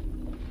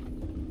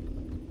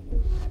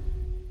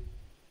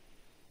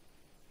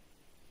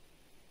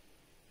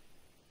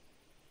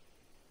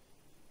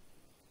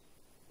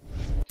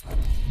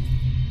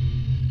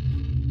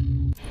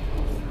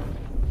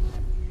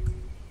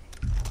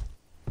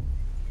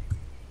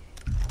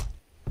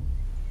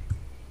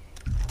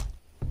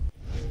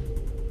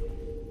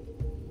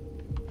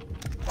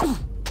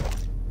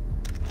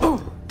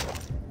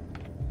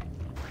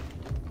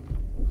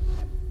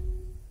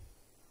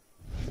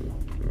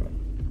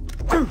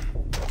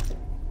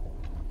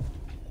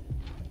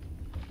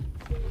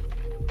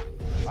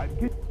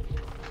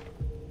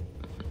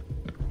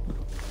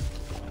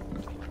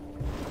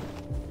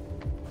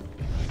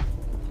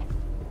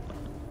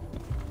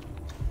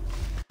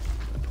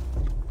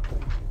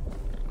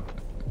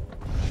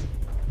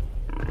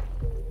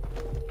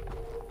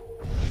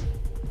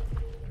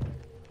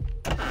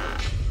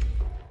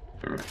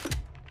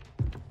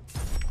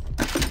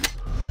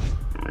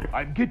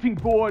 I'm getting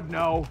bored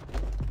now.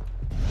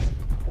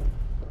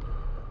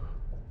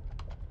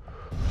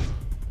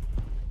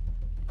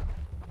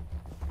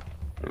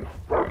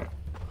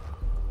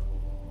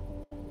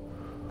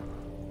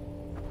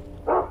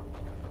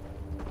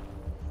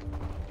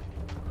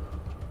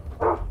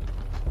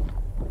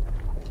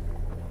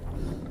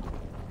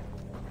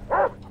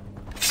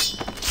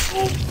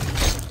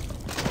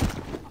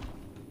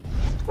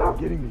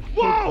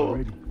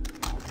 already.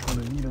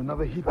 Gonna need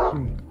another hit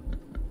soon.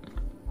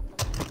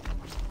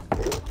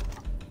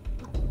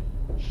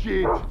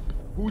 Shit!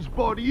 Whose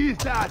body is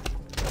that?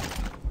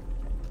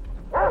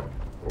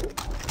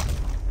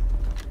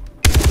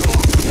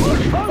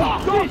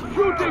 Stop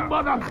shooting,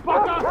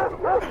 motherfucker!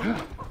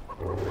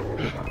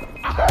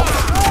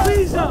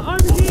 Lisa,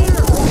 I'm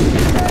here!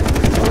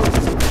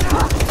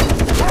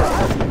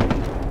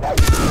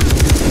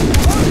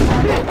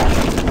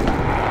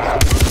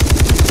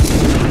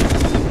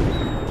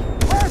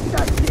 Where's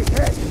that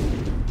dickhead?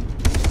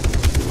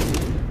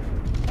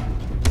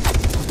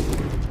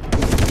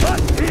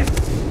 That's it!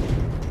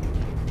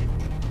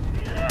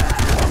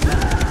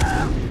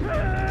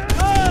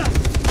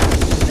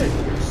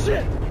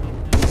 Shit!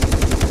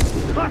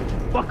 Cut,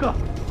 fucker!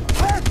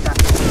 Where's that?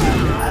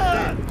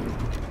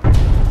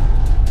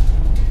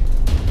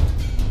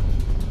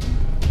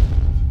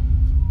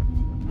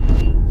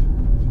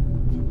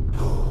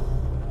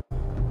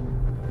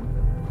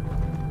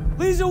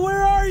 Lisa,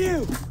 where are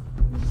you?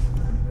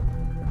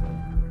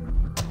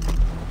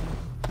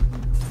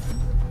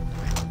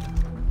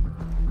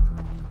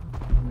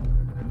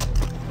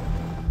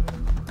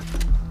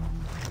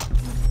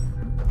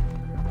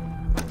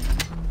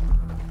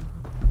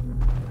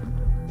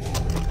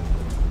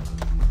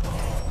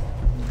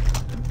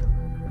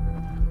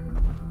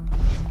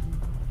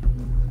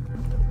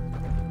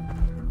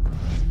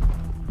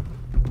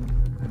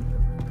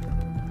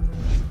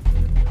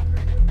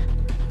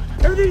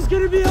 Everything's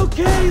gonna be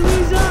okay,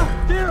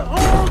 Lisa! They're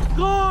all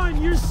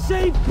gone! You're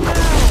safe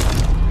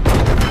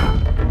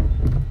now!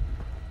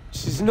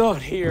 She's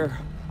not here.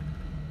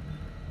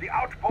 The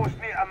outpost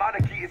near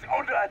Amanaki is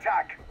under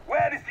attack.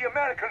 Where is the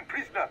American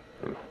prisoner?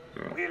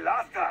 We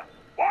lost her.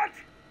 What?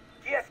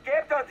 She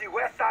escaped on the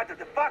west side of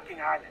the fucking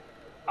island.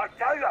 I'll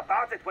tell you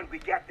about it when we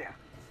get there.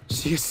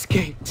 She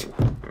escaped.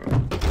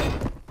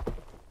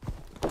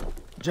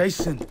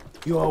 Jason,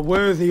 you are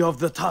worthy of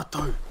the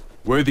tattoo.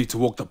 Worthy to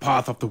walk the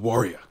path of the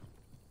warrior.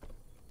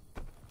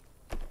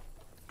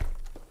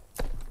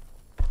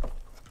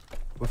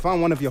 We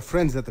found one of your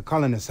friends at the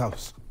colonist's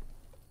house.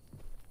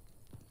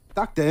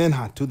 Dr.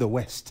 Earnhardt to the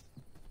west.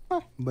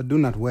 But do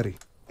not worry.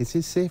 It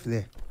is safe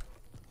there.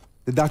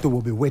 The doctor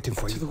will be waiting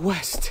for you. To the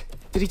west?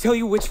 Did he tell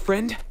you which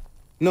friend?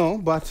 No,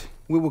 but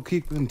we will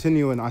keep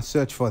continuing our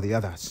search for the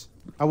others.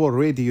 I will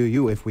radio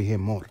you if we hear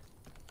more.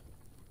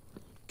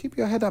 Keep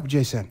your head up,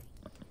 Jason.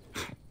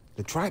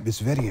 The tribe is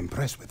very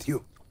impressed with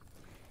you.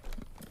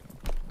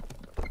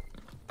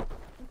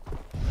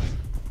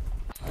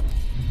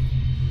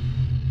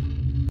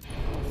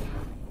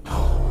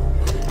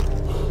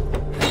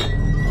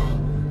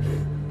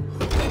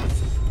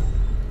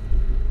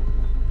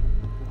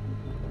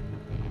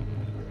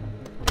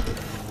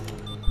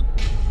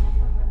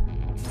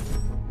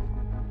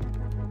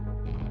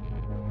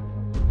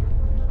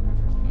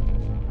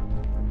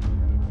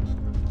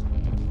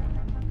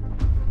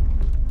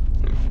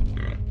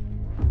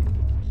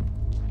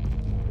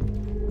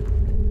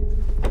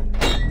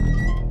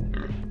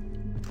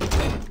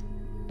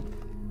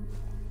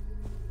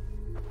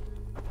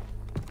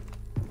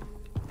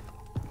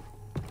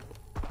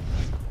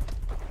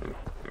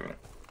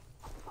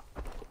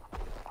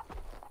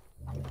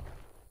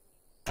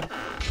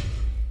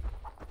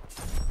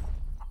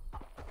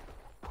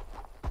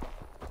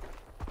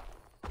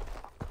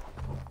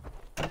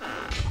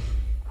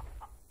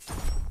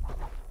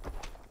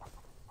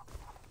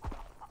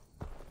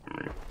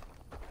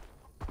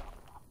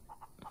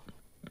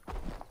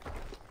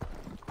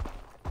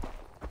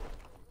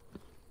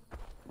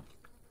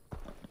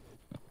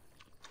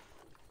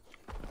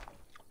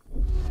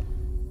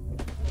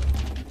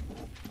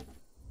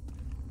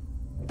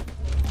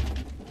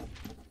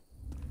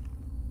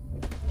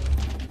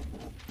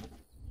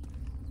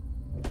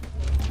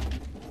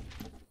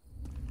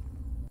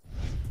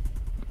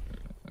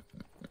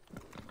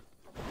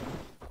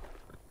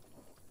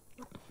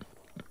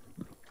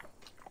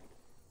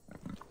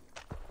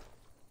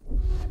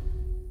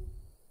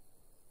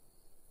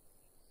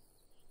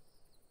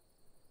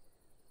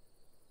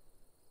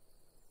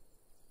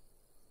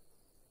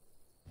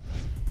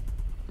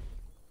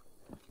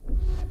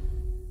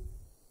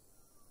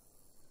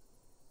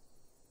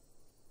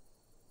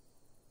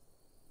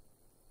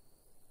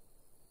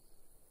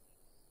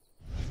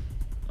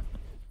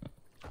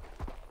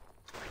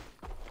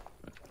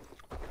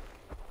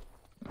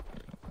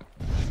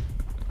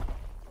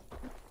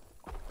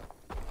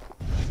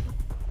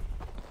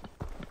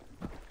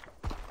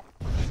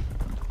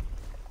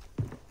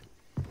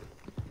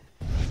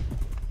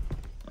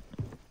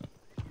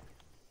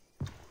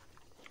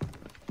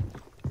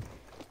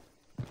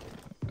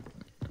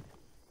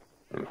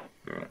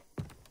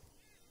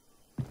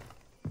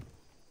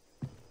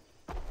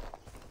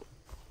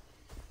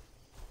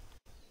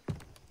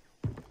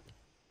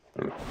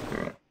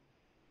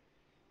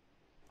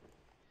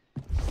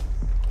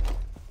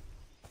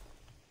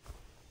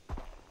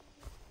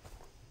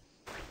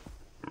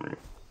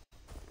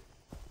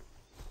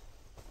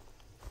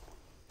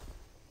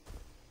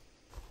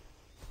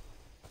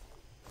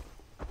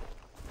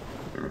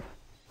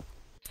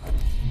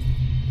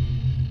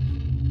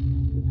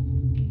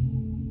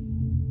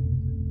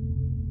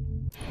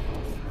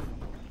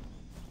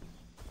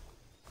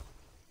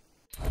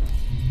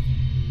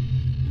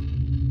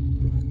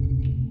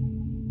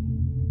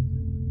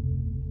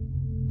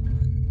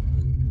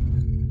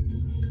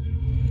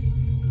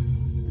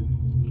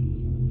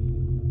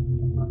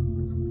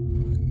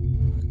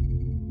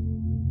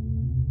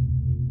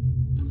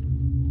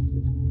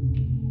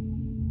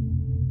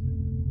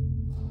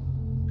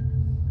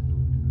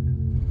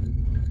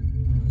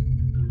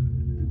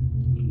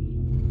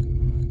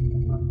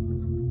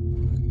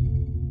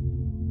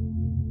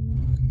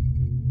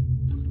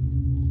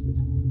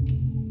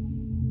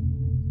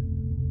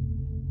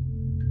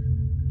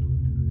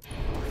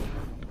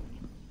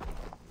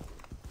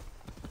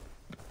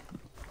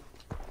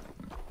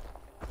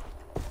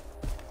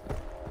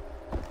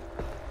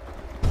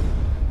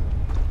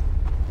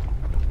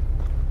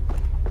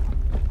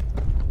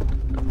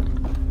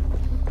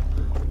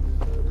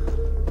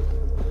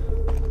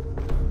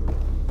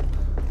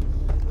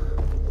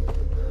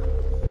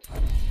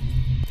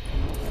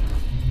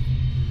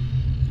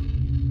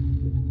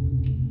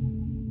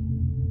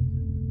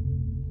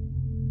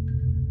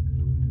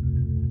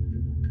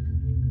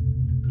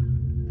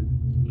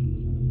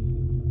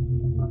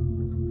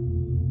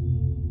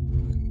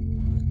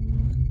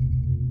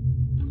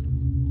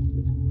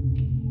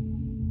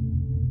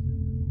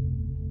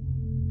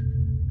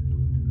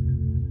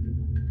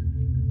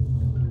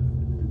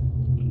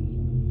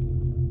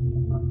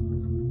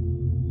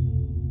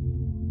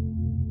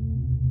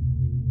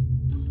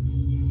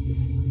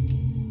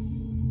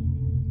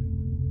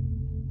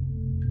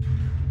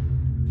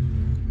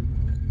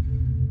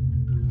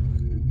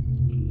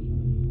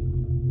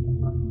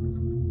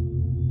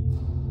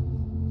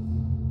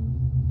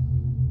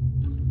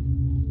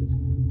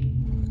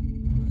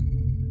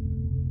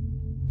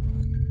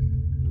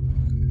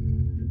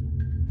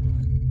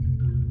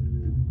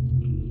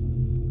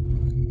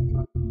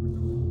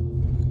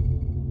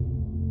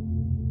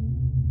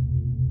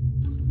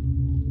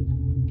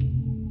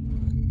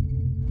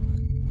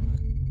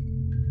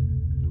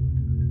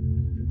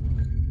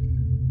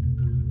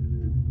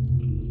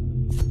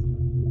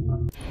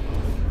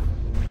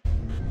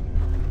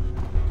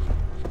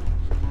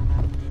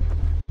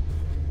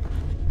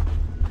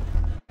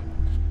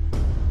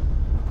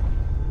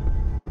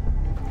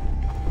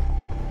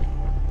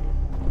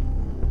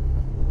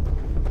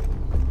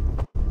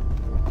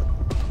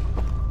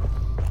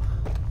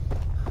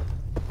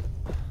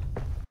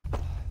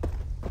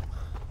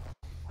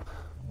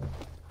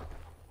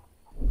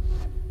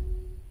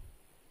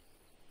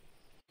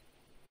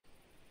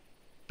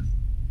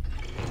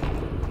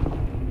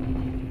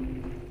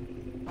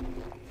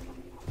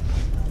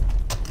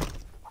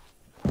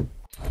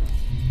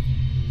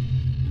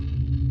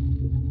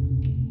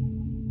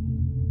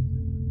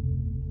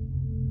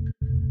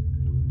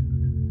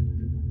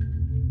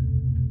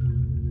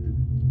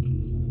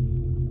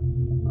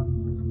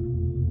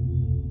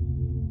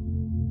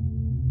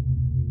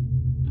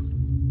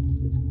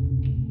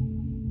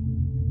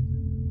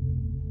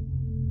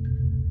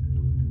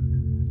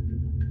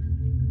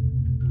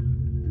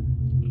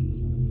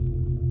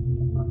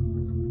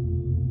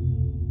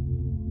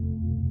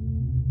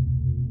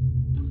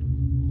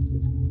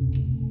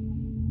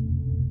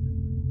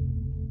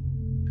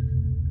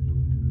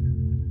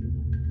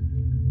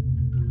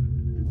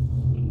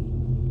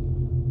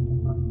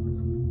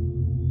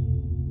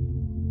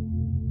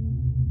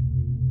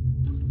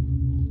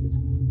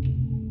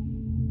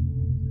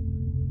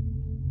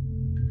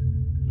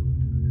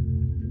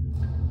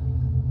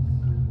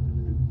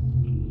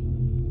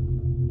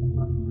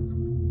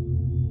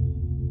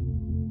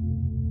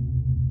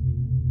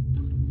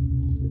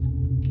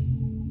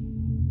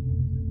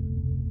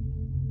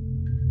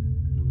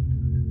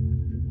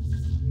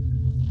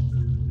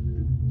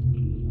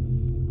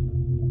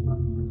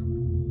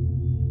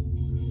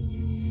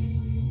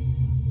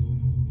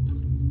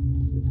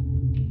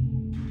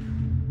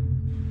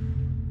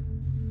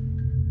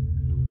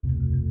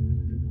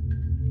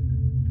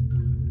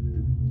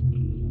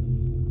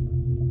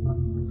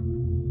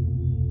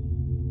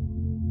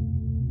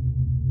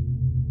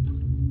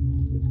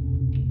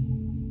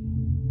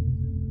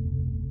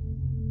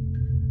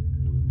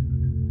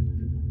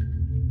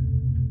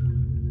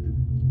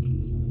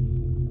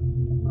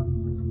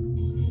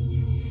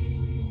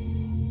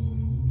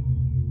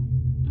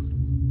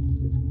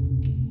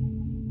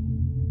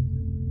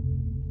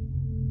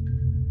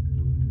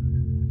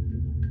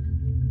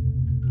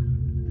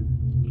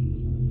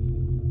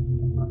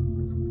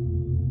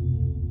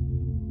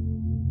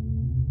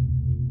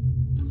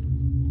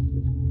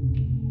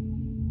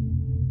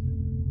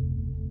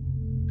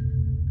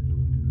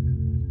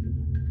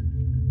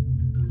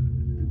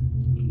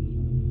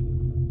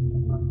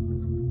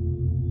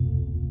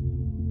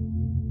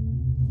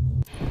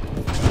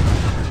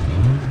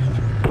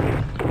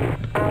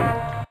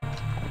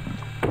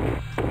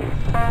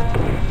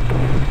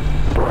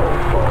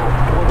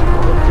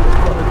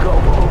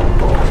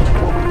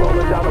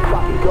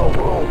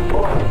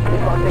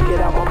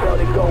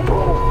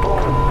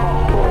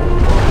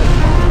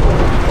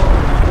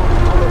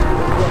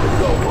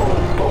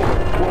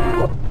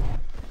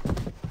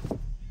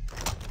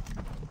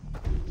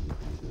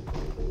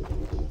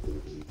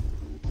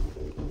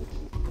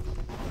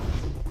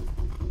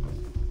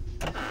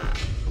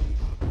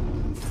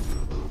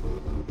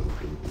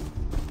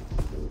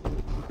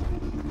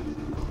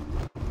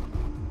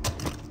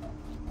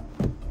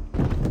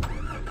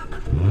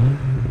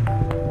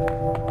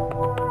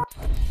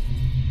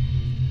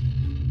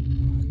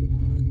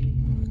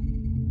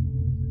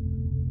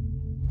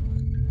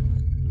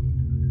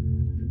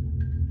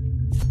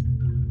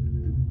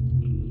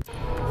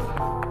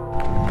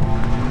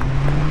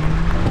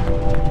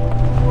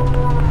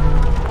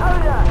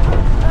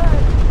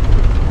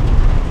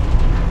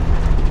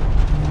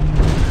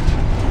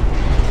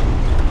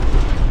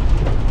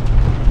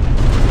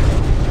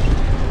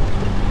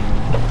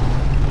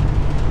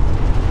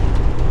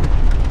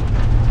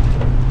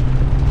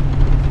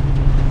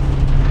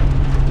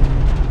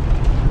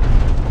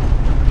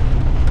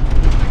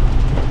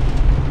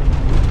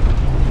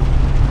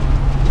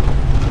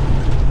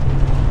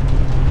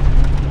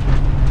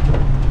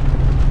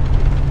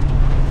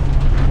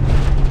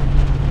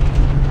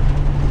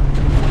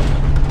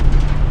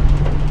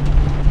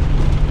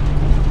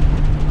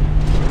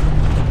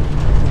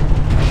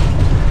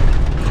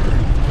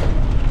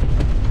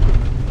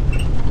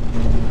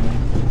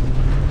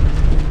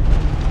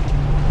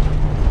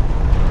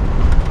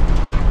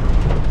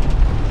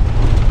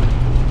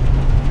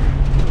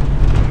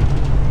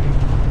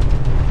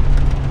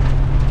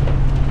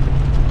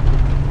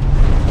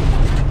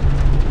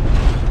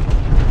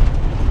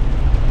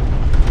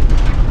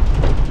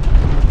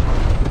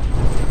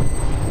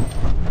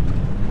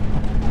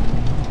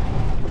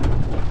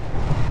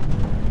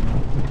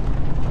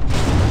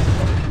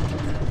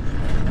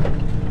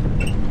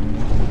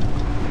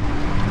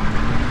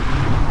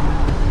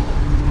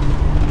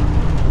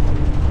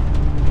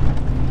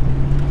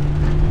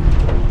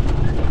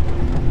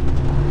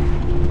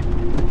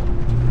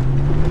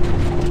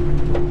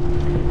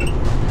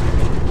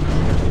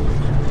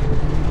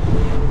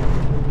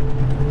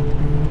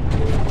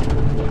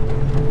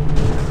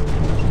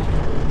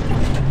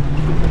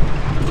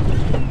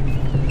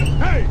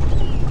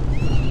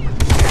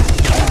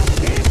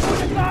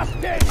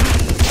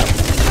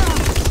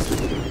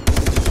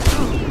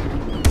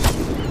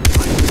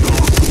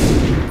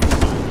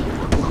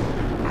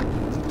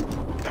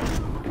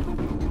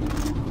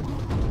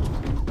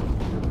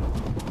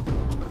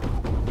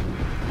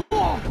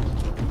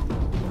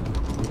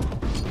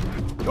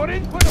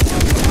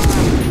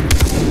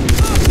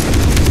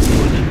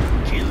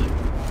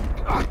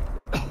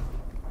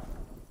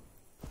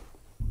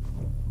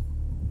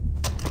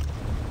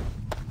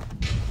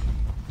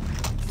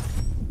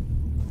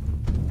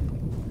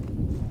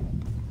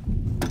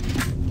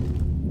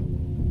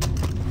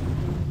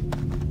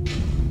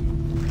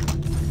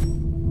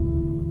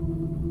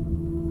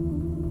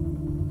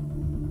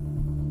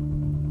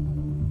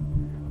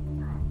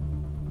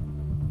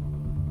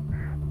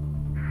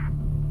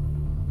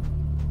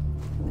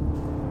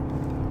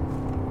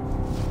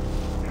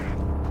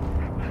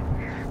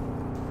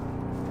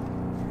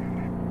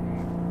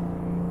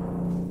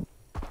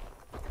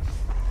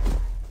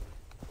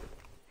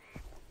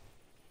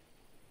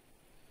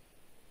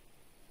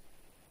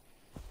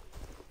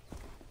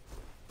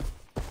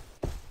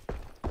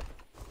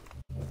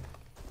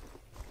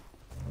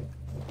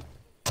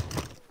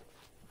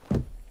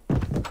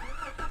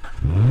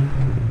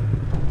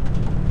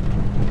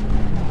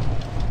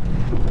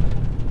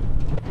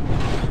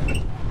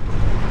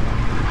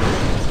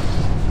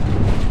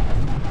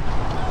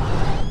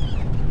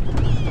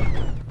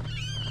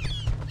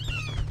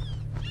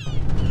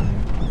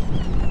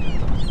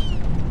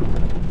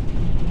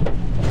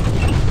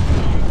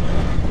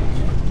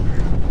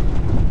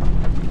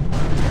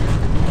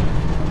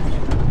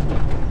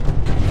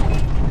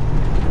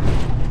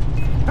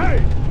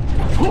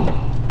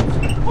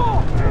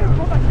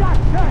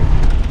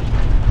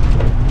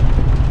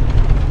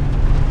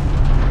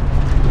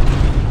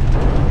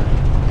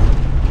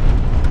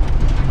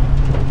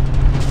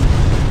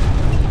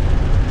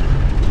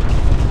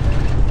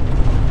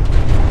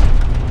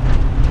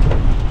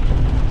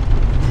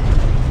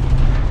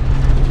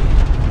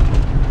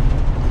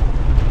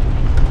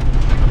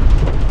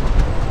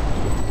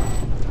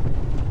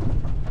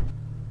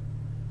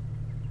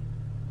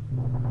 You're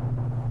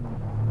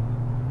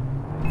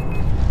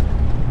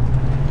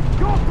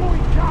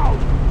going down!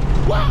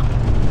 What?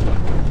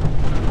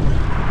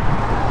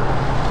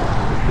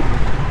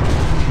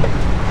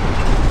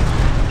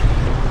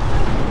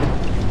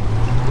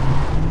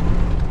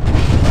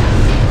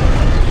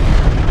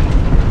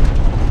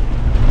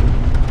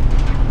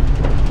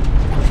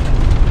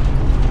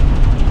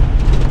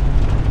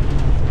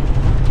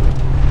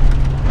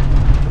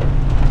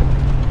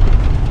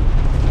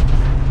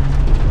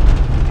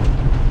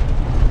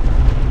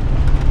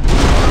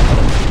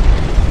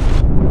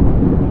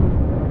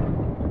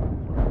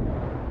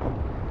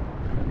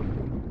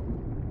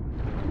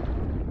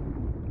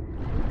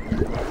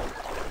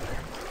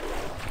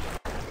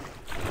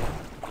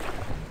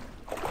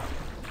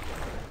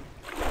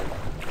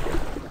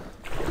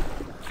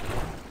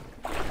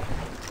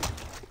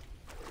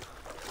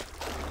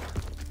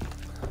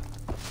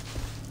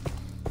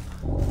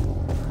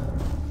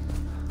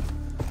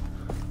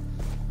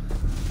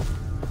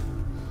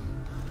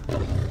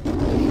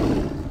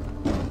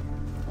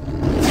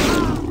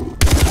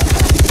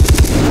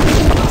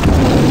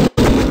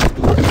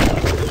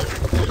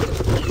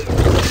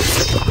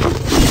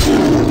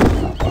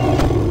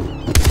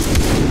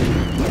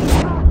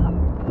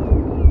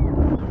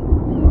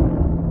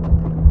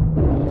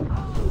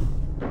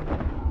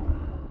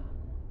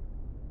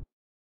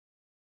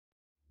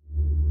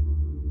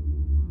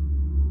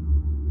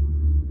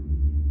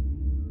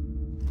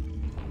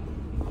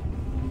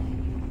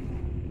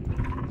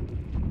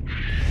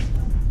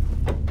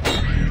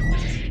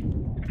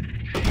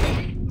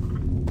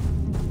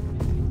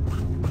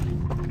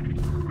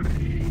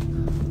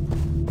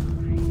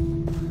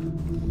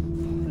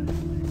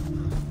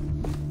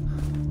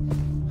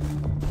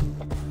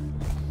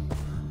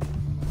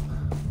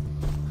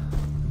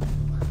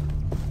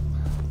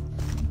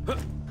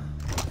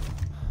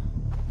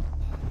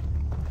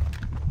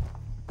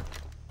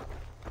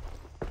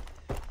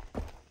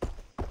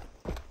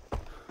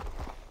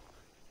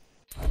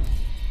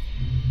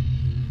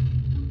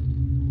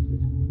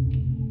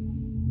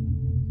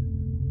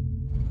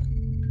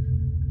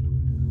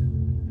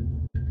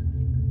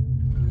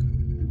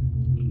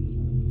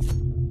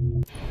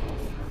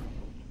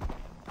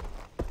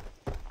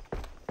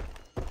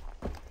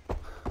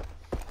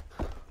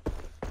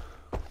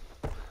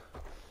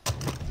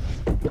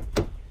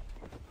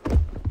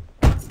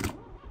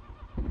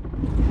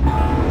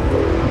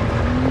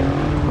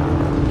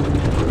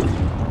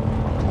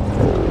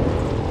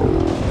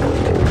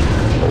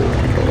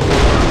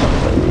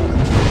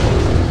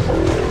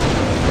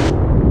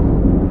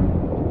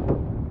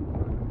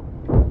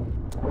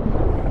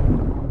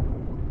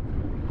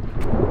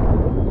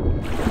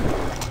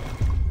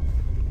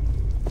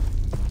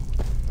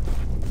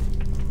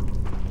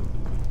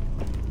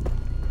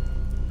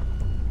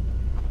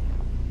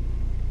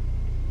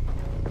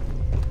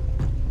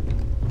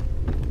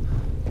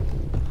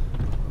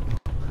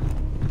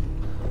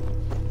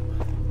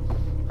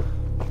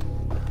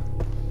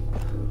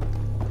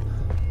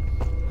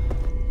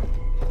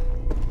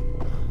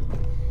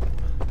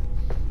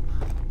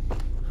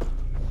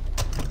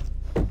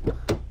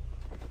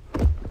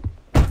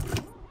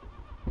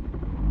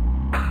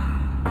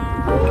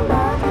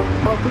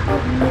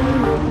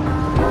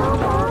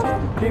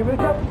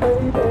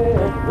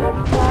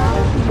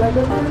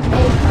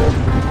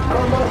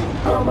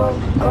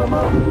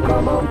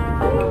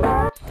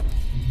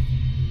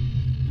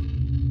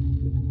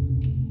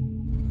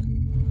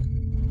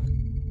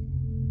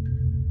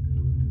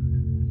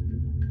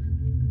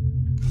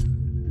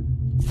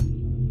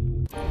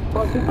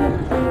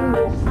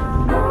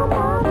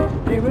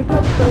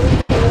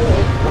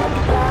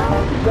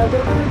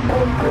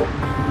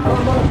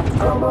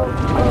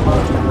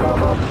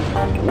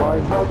 Why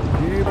not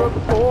give us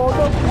all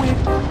the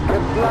week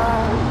can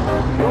fly?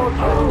 Your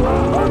dreams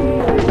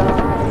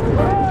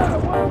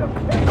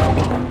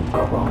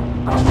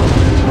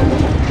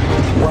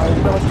why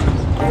not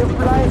give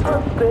life a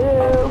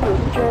fair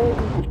change?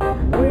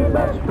 We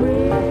must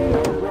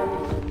rearrange.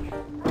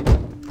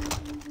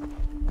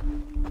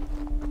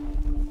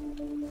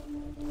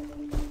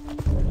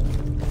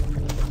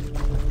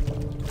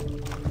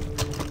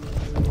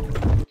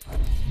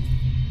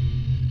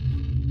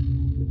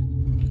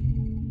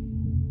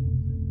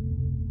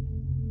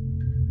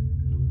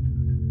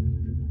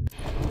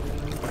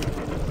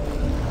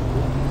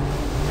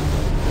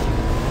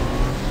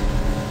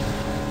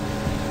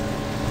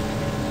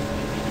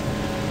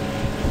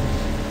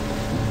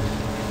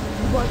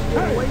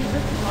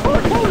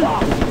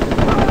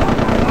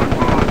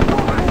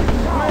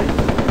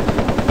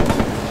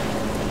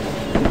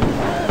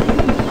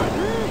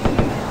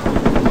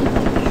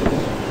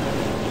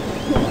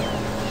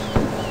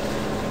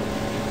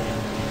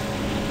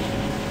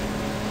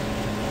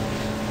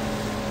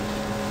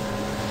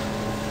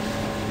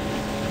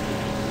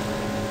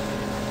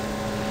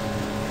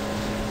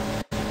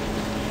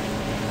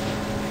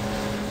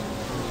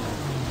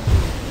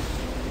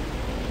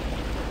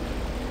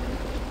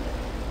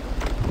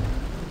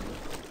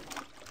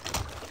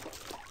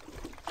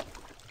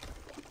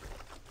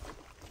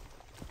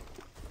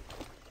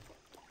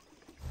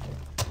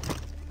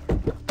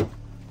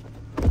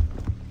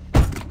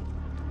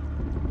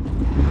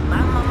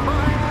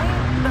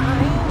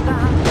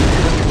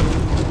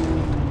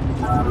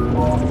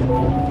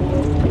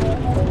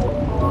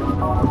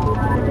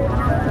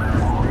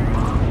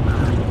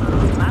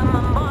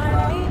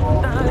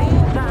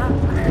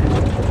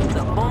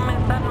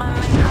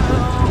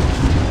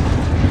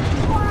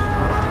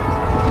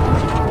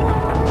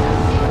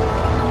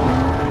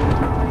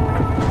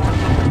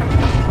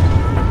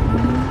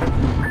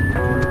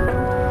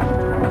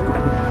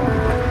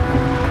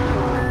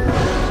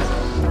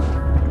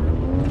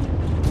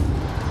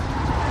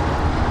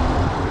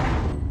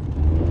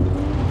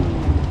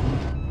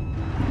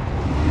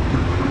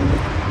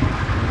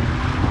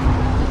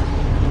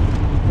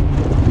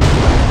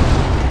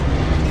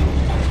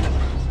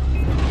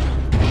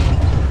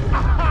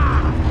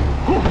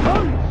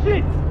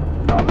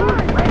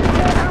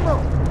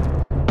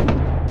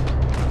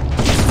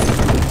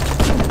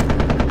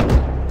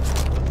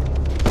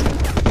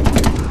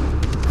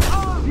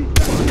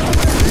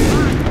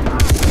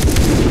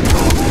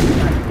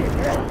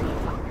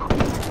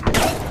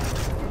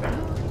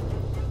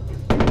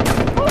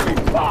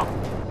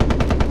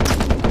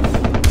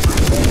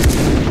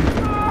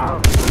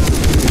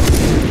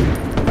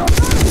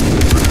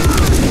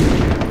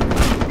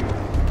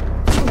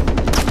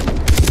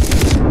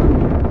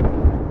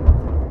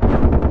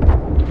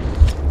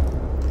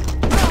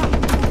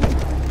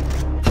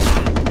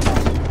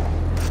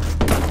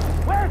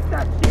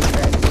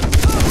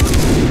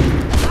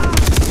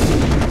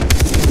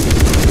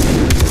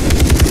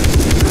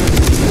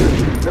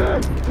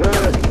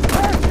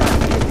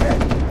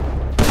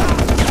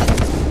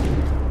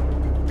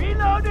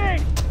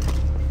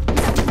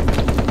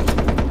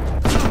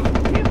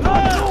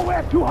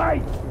 Too high!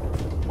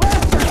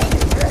 Where's that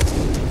secret?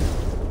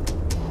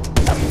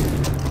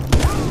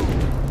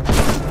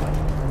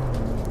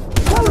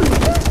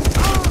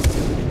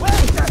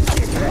 Where's that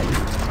secret?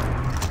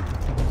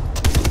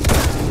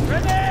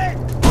 Ready?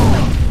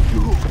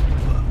 You!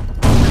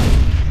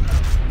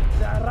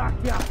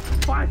 Zarakia,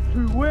 fight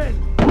to win!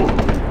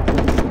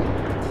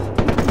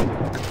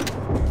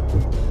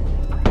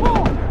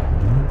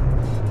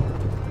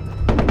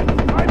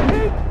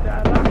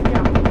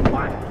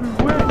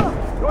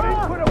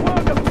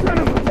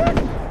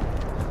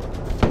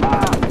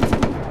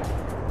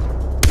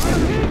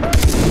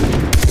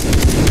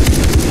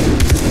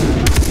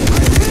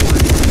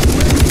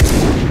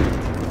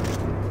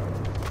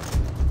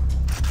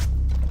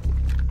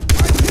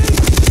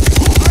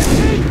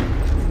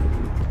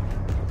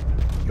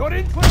 You're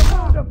in for a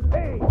world of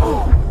pain!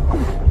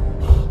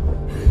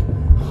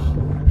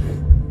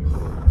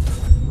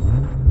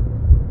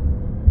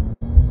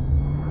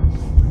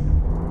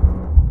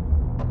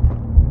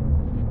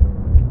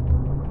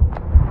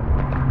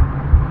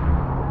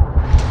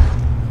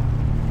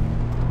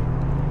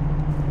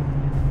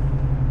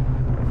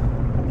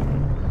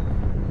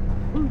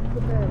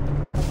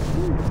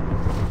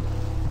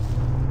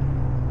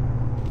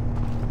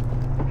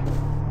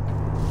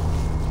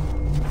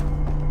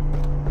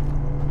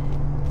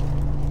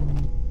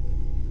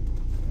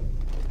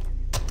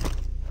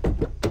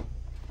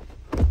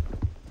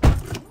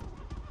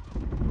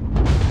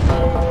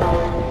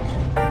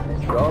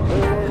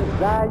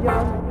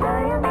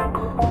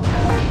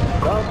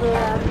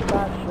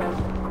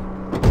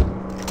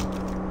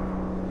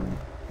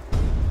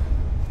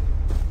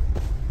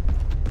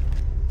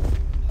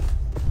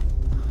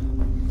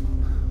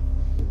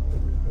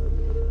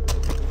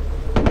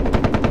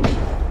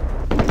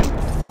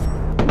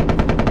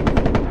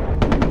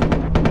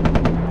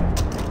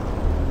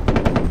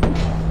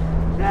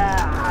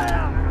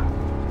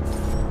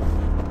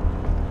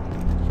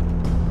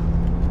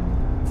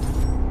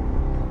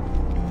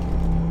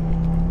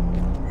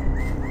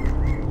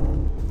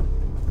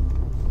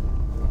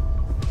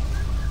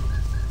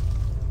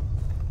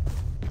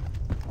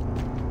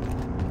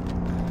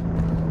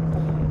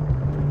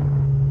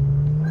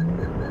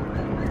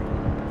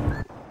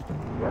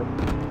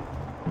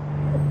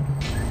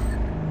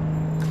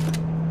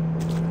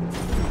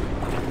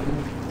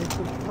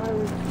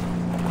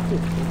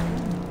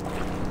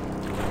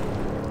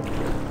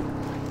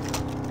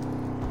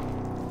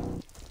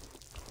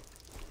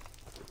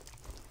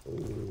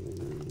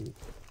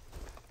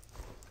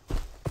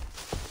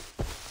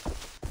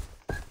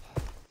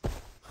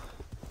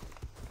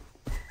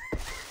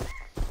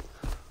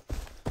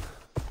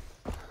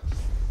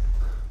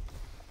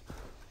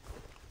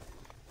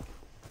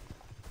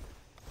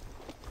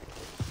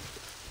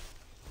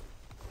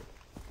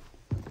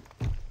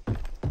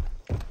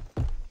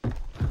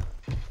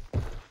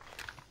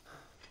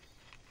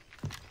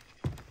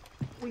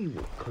 We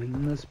will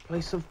clean this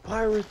place of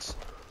pirates.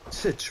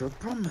 Citra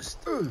promised.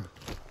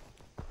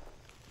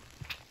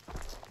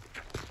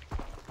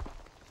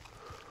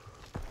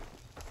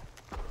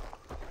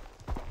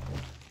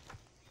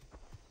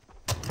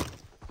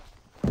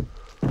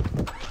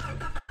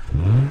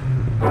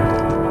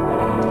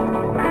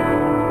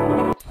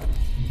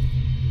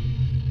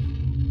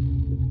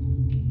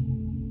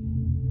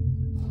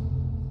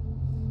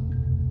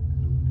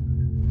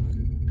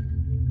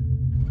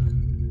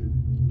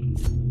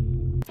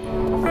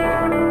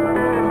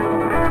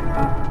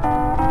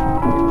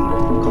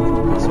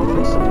 This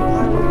place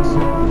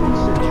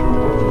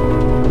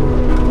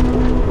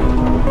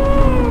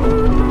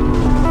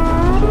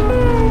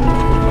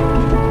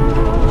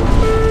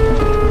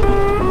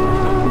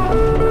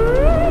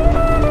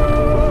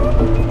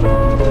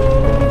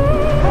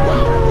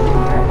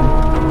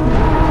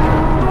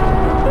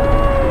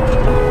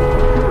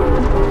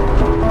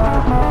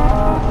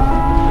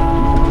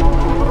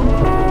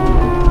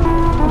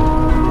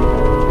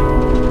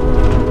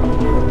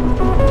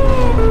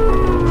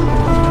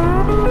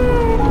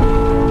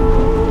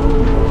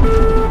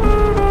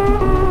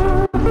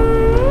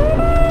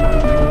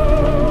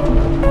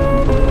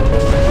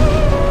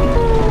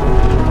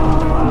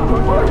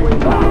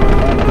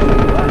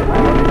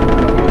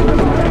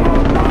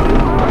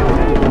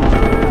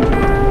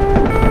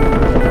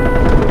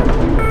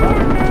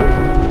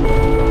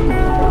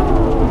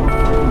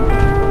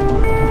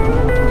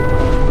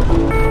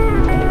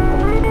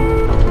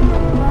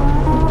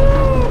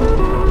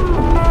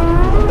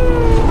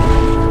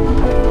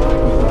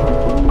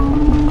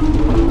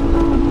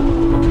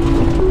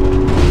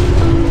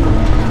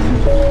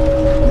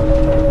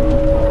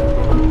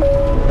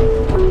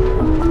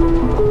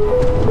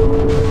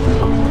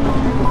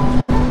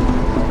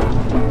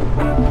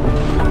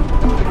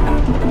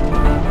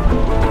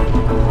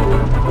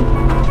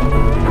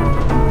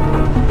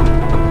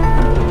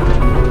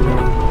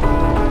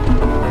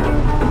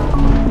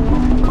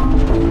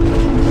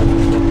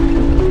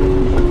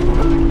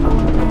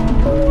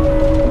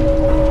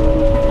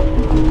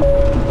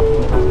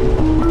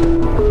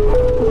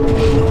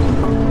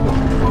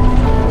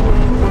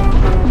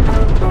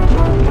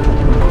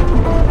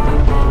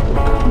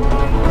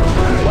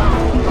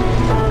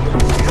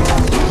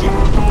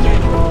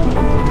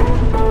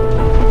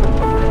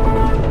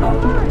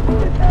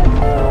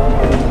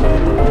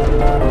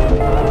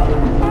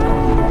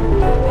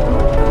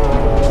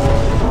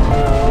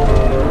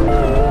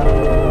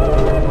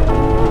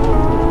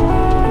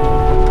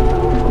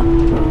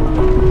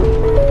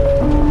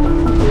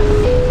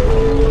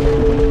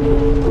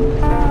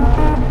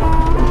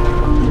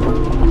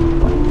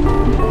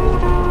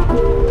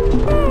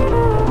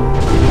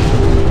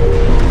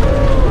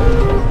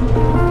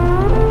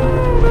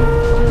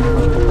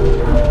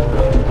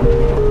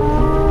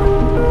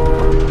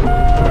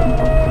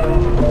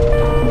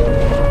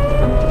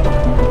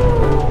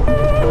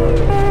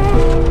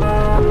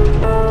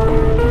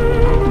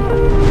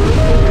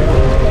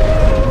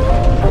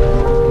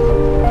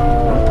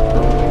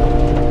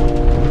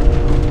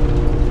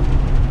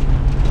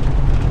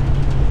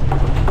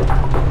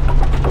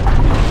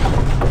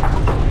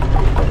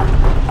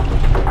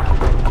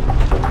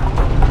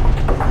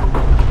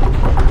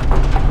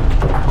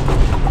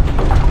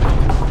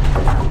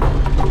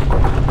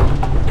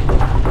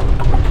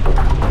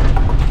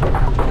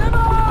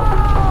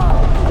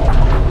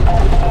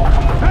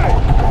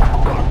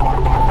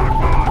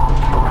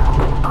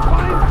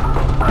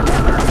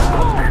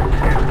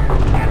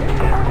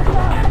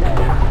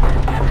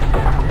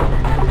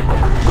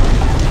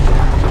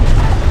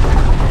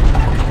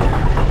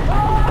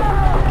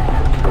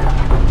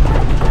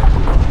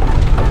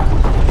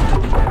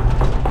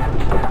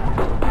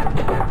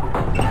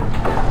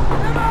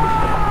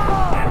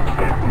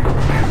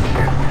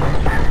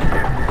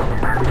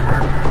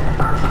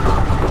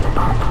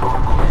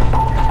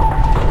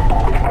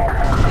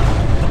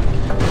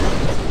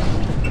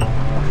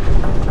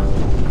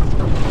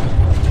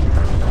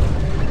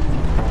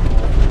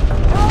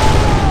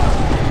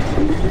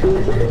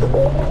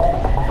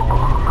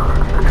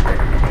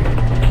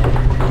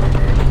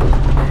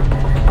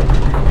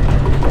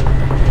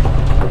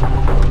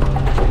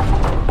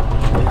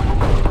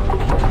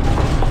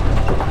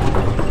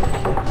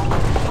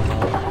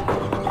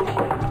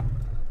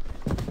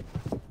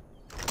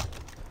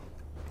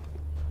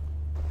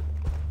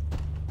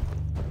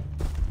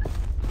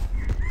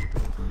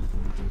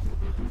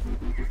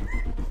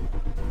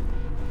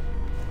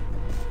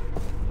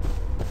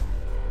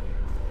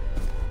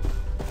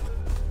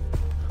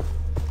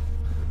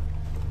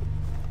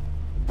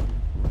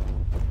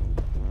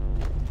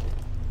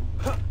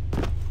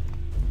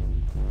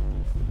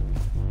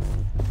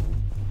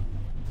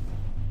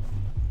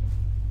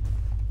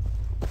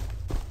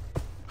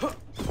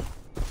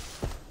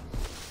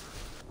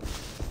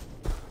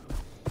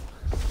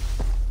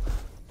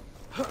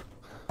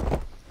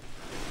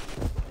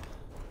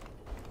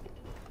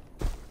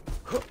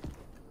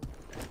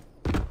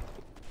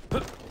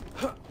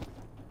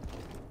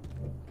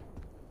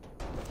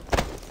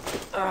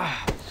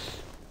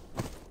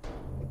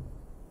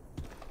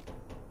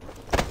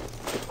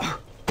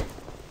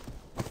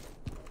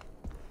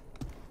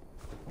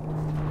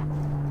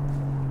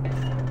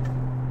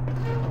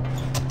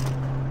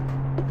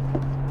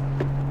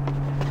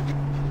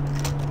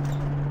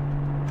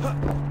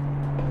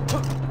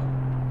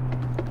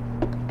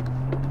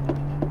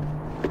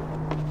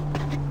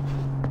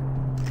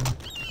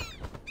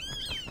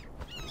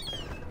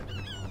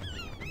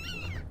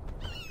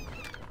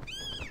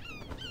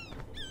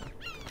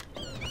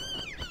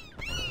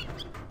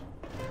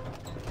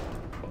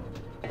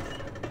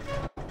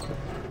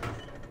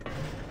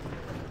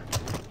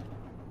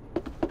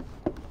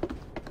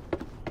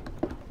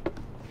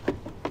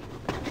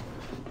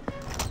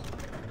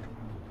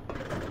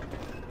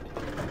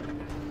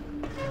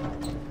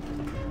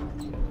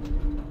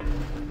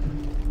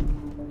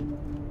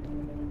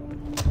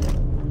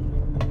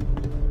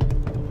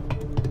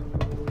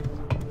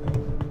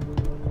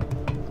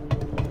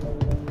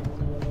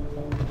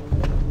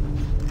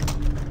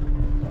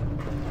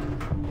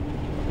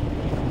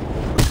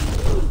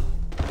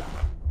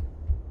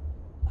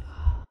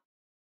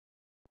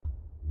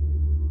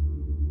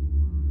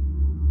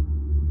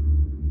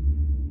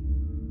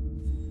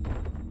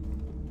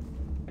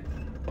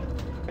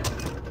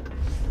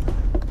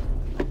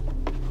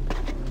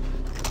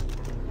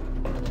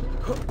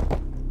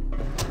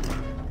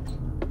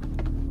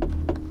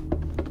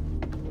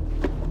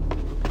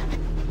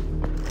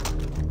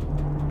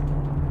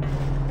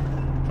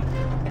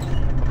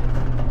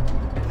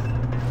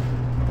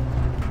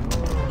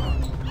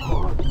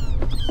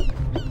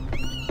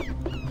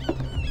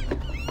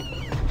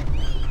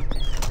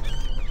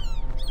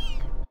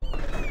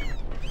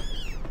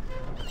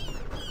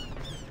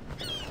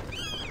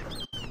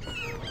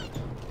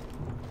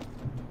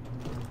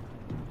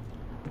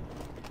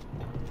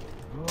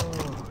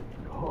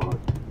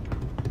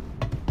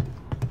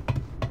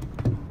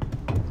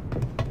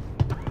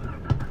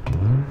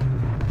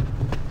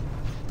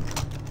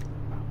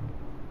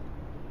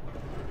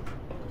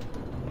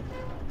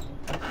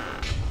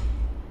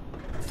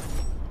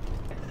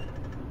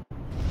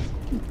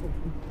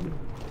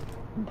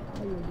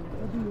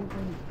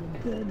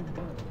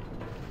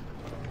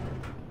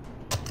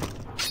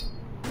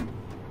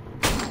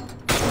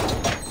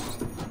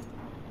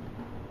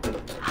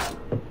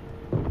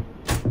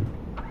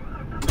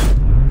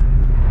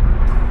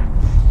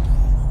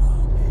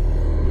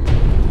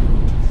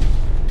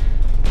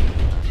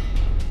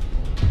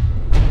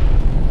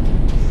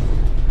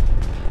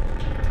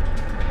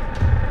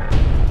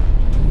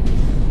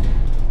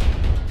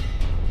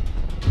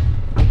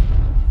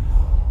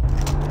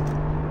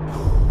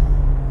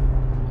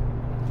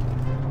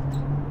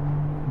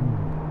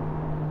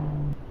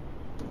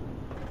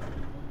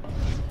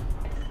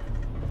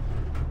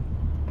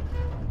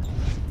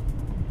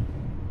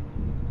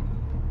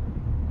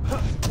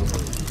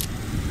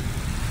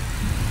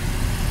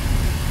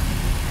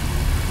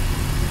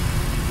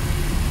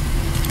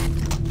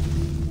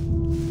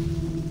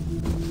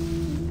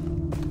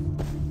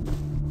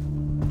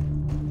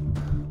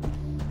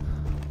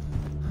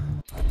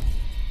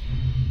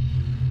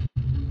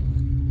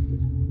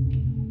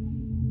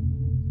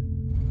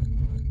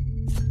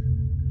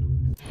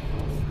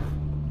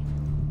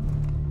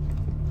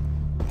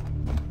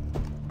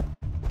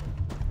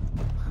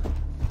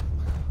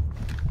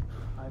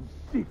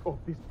Sick of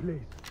this place.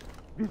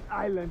 This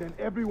island and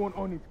everyone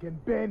on it can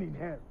burn in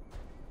hell.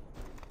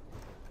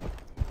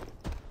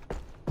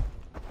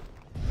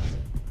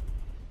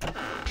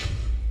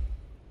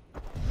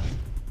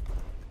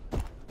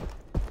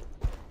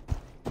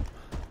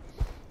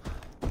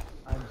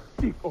 I'm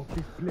sick of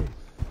this place.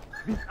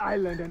 This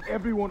island and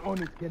everyone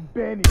on it can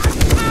burn in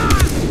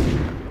hell.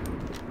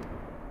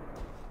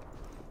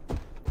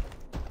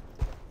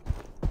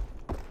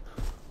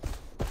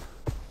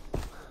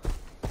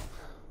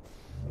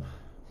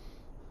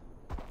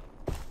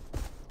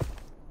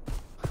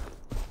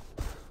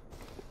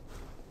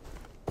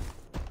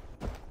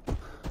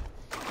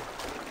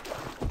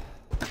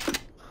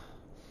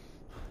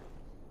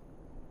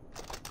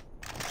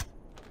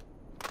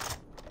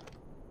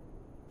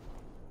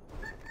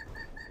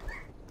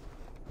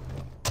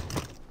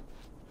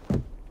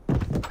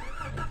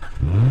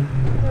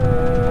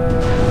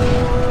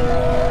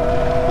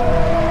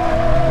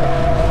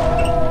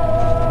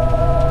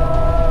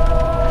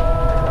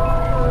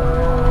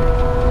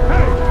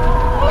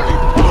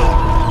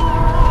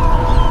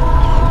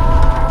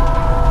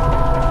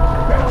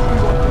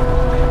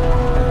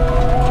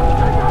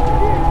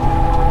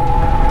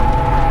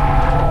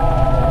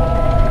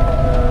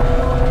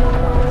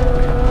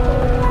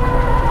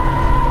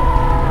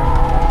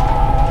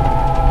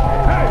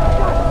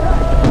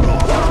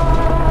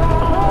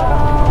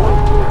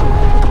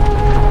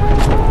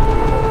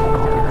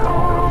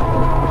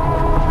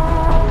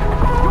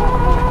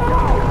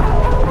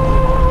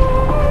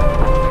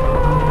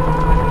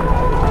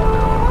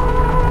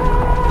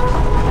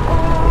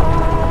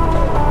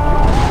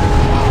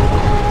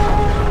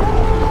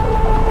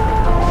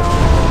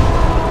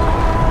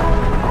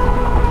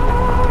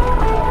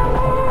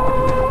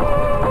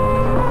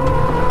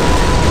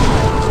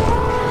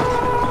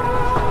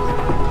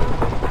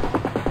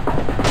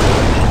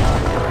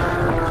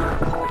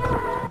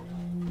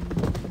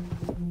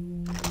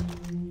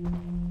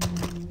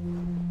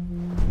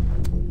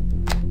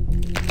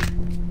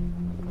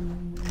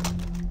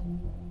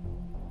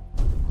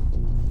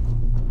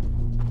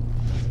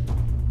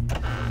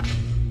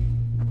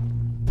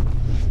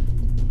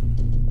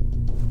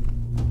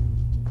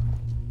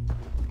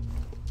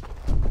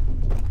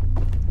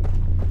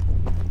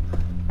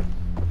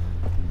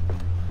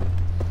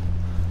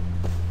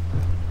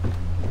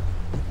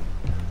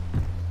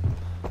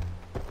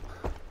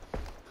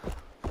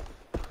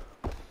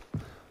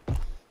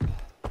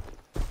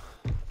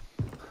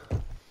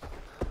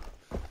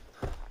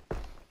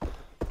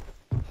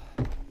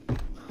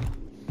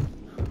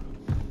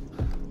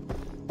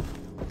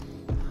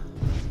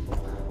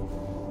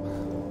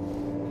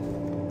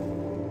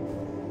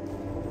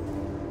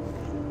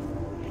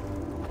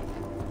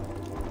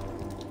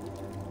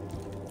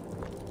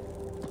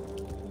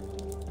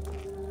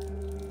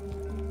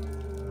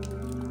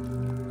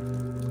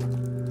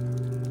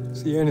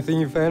 See anything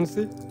you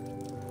fancy?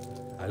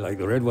 I like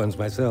the red ones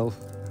myself.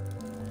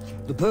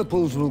 The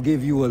purples will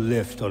give you a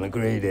lift on a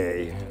gray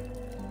day.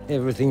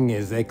 Everything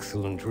is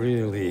excellent,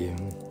 really.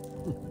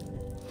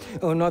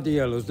 Oh, not the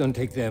yellows. Don't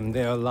take them.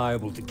 They are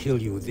liable to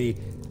kill you. The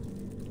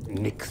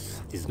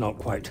mix is not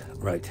quite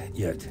right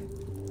yet.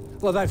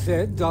 Well, that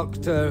said,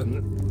 Dr.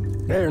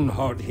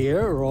 Bernhardt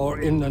here,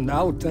 or in and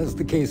out, as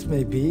the case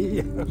may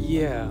be.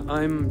 Yeah,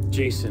 I'm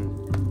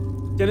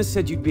Jason. Dennis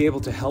said you'd be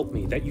able to help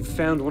me, that you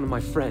found one of my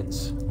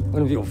friends.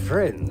 One of your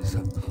friends?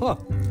 Huh.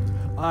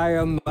 I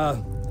am,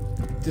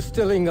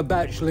 distilling a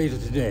batch later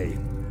today.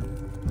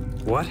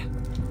 What?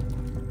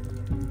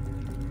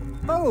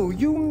 Oh,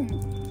 you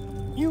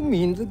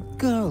mean the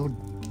girl,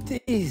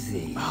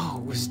 Daisy. Oh,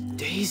 it was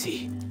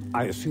Daisy.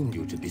 I assumed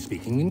you to be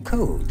speaking in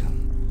code.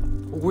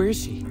 Where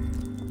is she?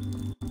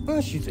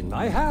 Well, she's in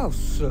my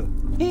house.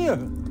 Here.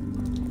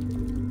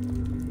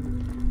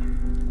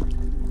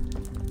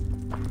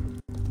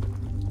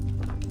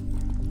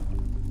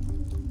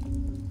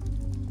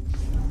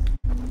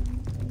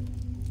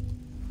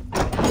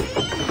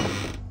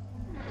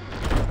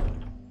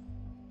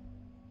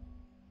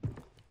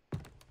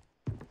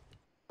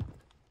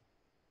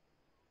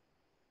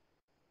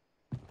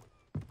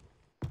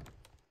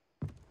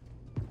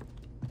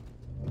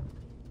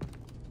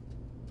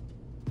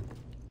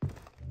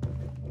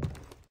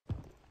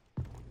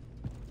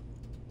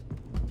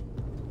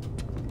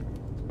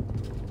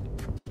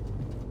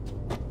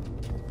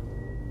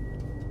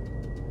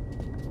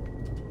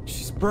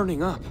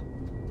 Burning up.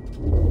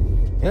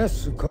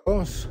 Yes, of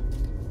course.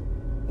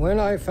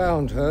 When I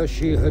found her,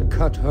 she had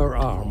cut her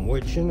arm,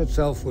 which in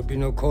itself would be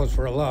no cause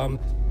for alarm,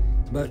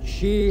 but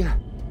she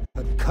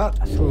had cut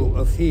through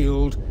a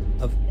field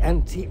of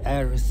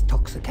Anti-Aris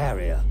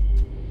toxicaria,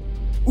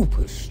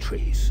 upas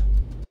trees.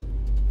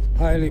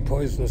 Highly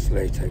poisonous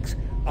latex.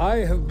 I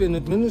have been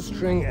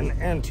administering an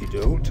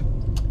antidote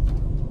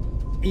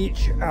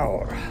each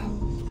hour.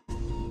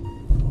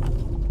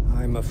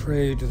 I'm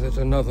afraid that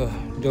another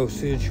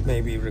dosage may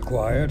be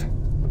required.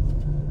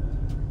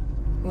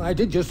 Well, I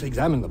did just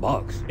examine the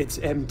box. It's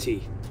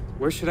empty.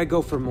 Where should I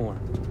go for more?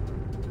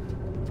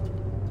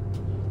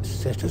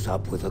 Set us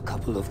up with a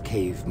couple of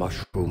cave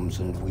mushrooms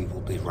and we will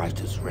be right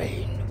as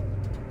rain.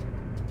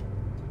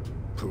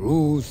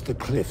 Peruse the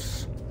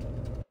cliffs.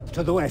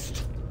 To the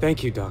west.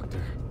 Thank you,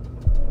 Doctor.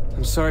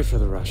 I'm sorry for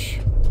the rush.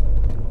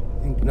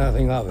 Think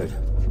nothing of it.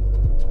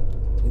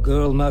 The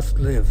girl must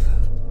live.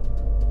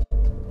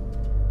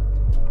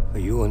 For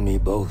you and me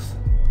both.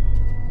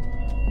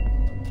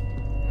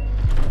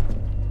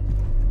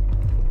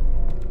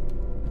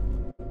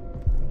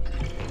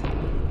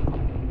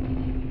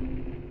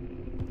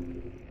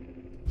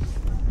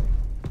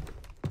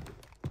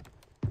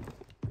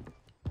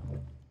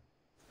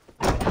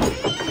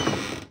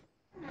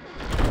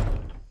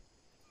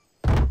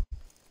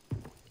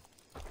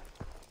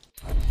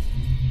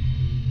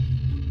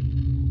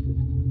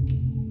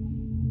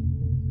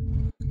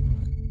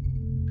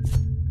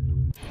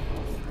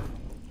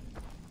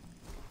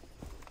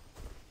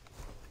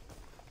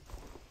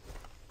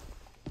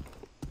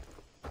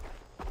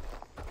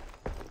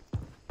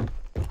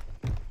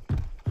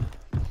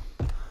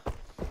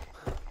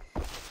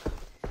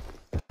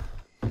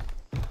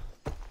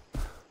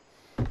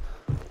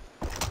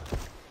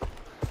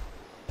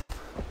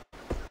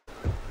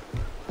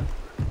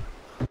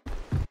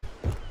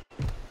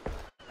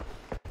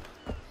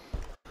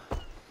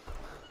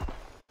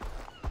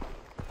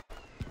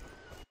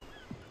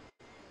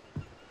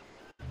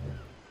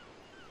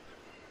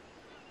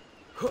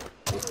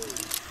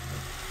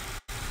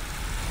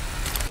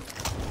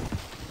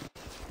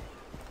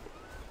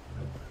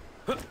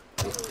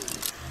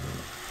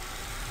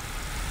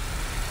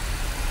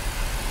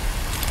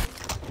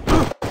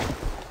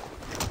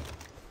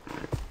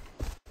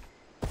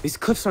 These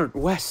cliffs aren't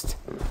west.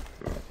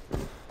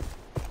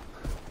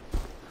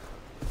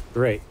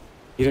 Great.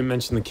 You didn't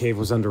mention the cave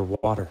was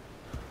underwater.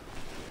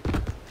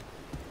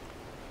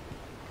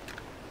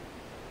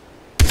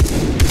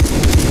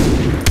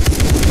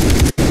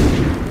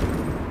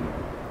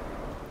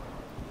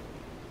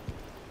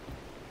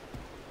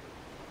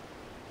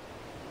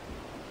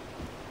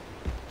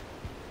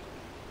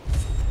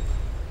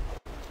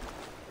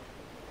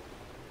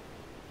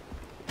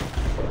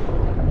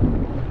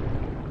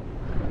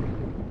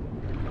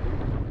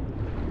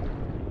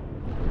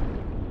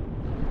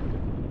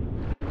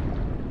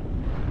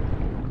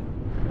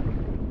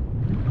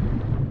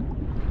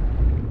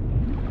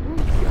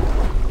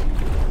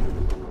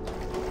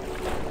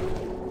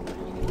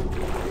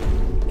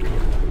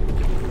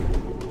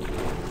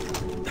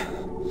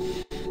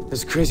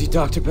 This crazy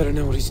doctor better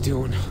know what he's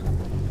doing.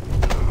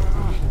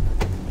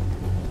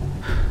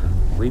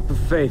 Leap of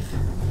faith.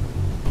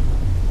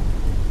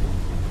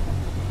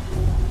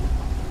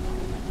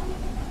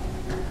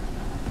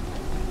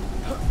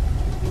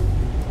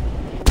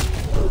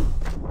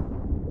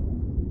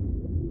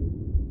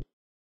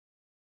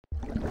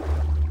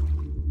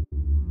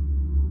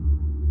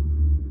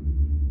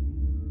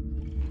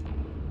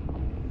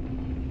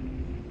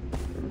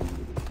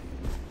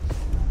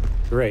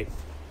 Great.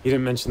 You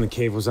didn't mention the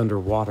cave was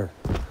underwater.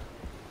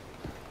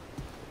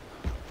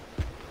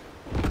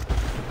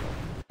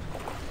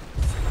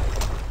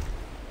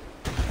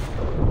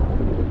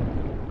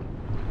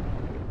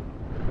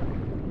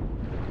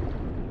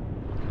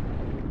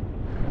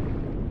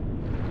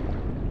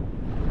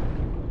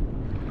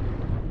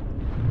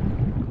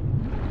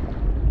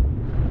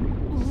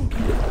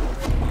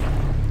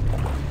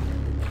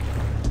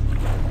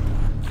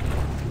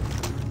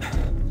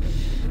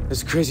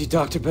 This crazy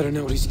doctor better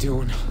know what he's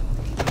doing.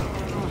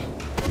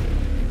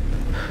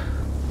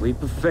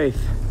 Leap of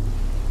faith.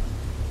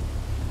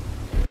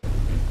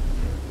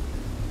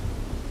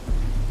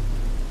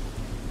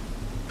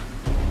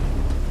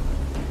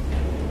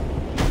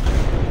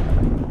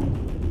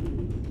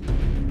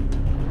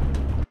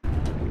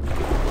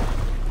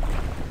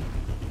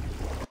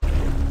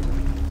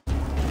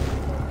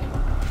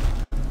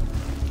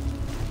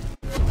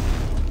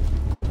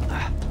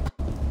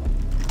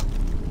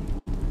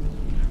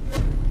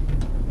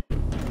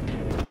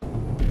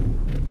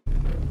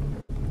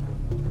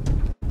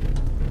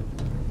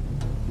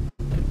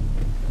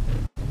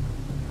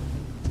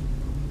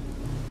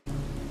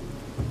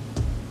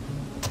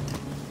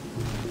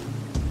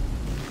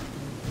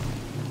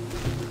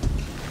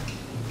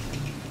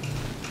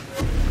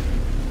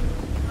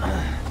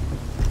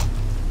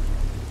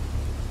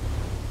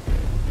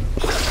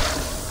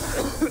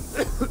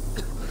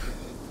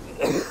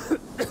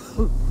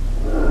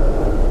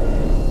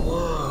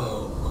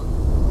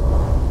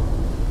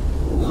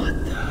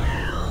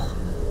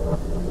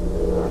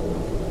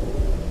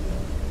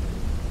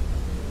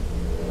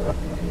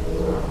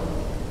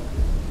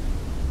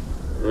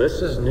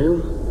 This is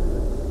new.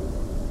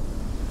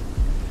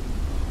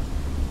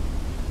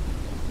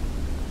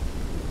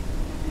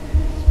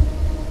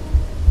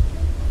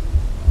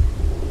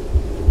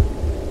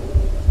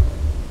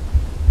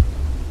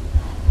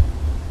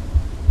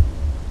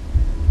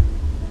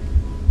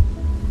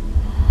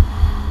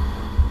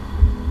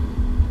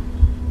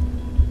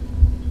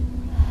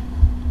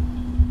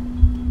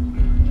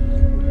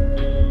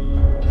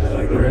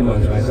 I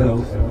recognize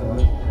myself.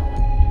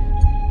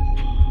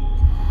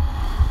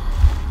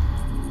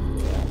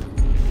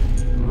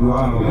 You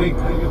are awake.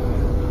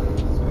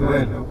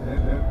 Well,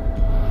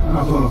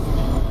 not all of you.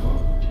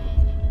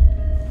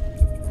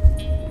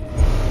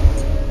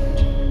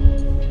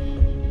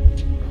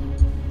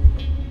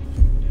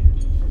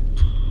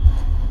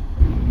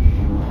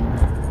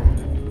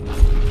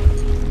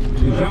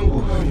 The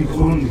jungle speaks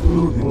only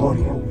through the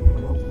warrior.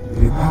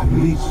 The path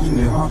leads to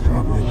the heart of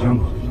the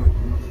jungle.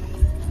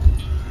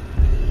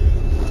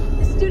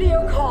 The studio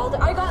called.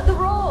 I got the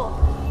role.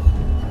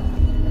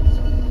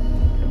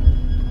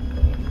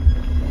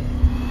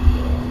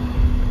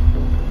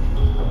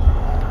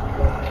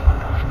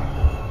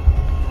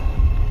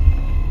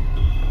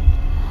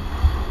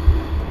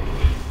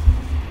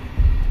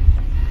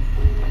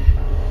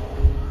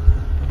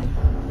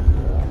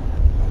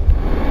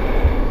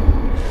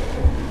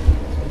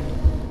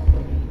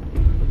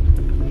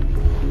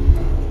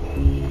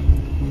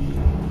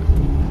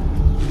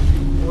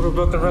 What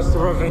about the rest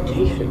of our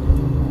vacation?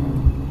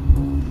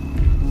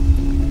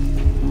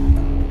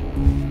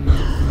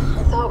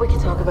 I thought we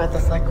could talk about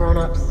this like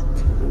grown-ups.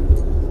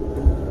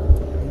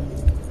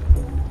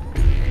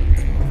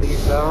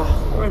 Lisa,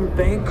 we're in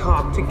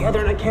Bangkok together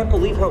and I can't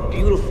believe how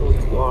beautiful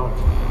you are.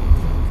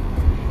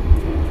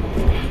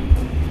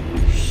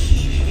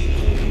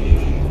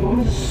 I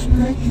want to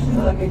smack you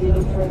like I did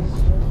at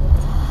first.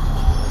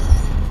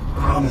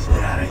 Promise,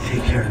 Dad, I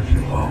take care of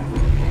you all.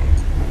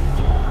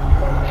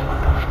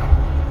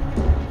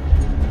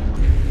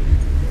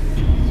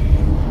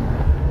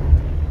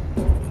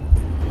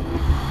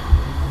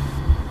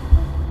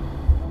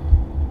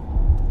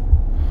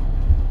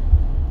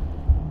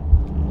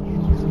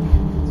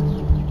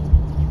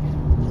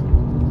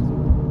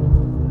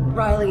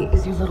 Riley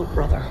is your little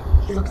brother.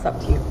 He looks up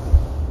to you.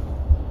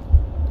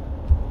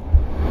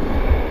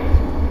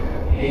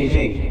 Hey,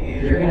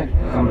 Jake, you're gonna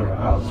come to our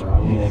house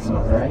around next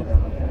month, right?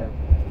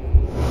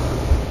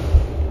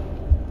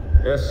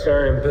 Yes,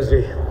 sir, I'm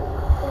busy.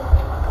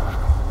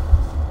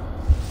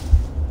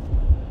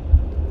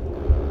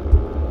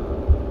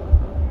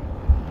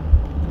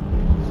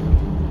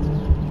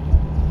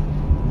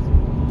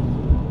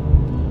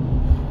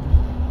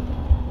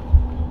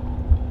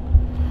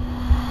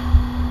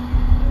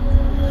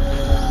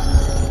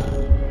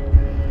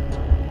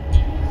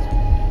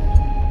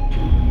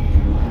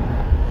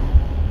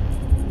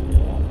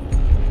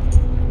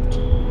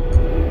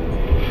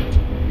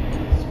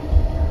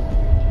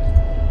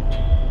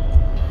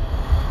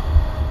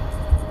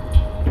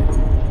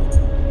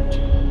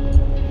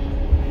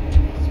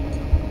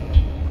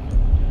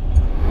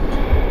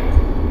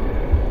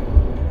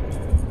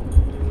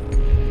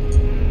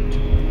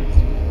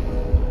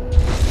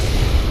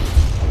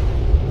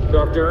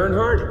 Dr.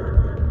 Earnhardt?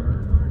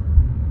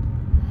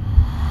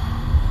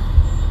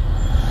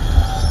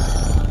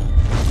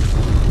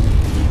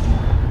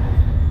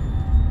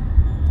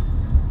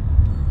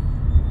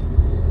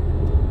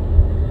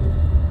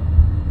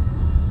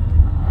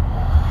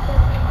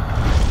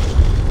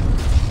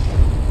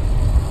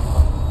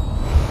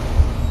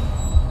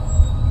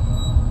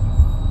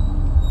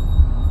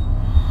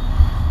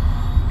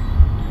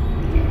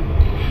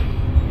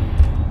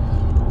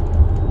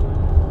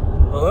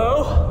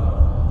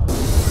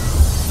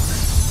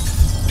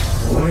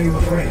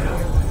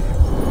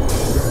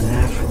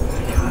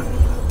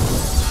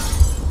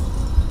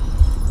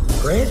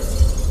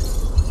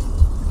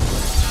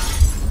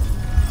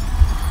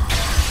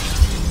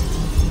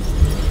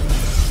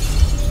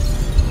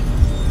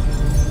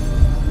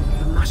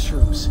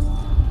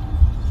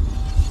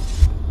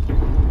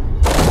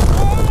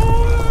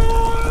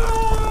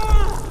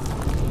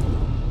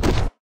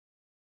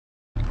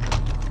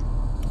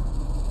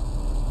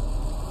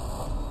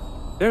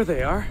 There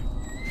they are.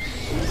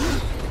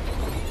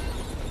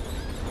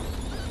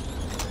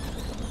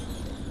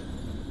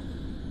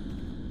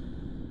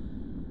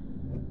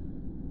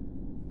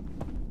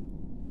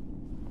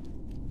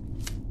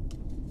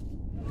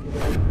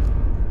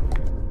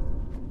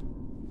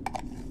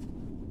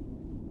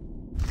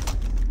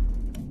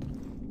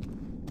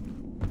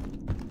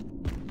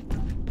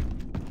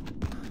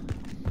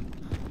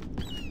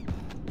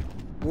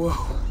 Whoa.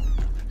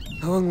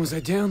 How long was I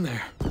down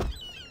there?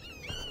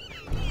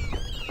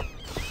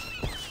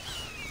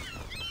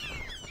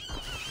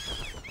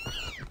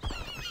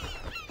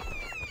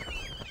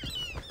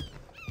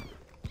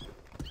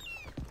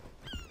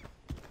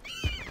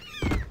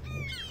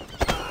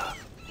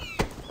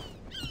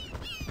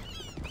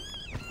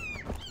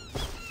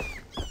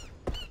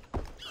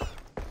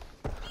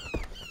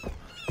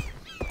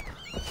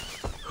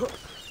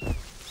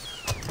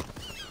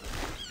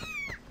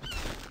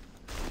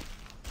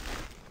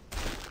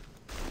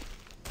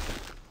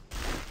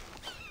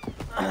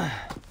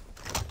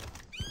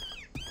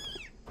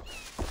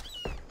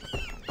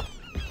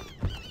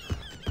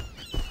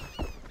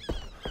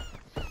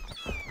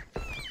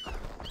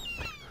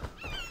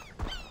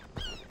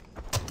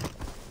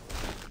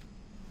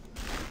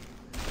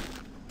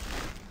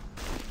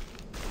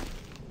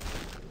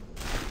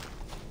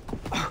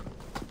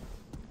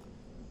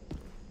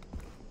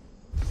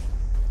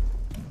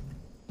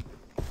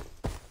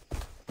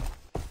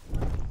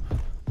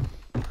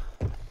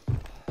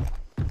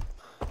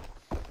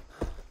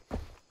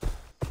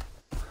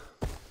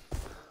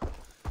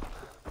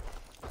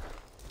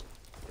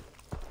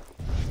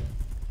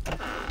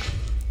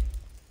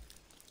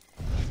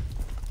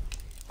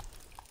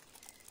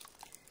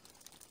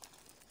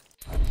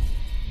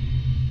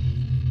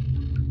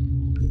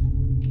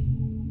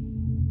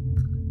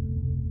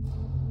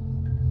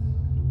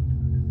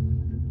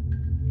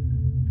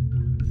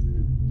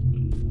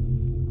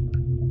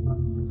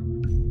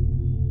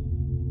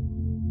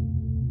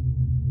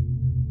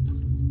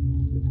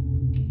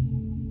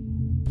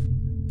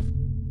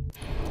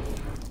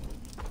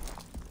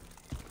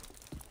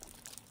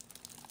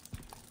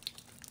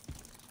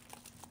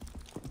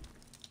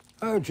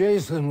 Oh,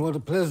 Jason, what a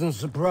pleasant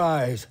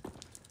surprise.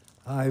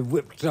 I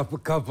whipped up a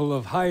couple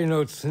of high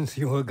notes since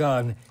you were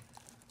gone.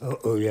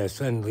 Oh, yes,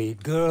 and the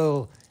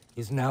girl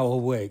is now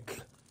awake.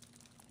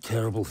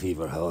 Terrible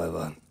fever,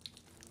 however.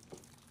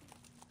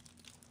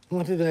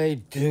 What did I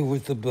do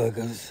with the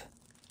burgers?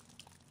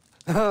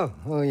 Oh,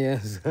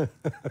 yes.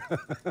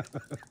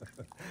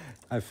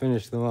 I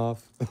finished them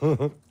off.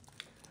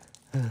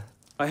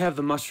 I have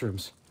the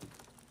mushrooms.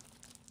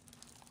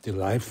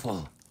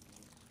 Delightful.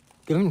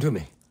 Give them to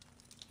me.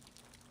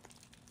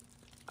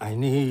 I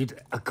need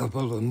a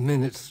couple of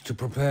minutes to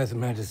prepare the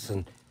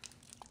medicine.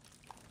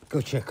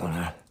 Go check on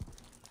her.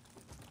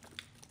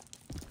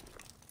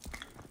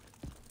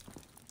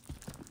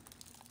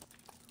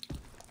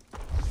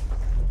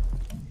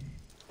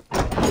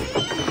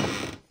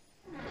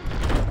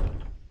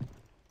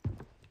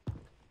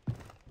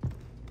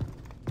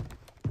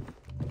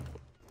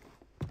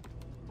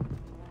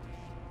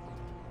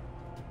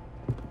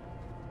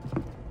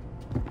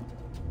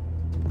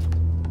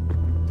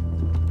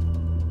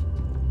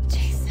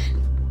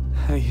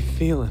 How you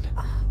feeling?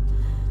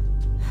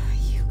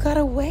 You got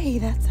away,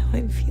 that's how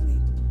I'm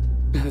feeling.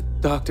 The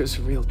doctor's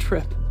a real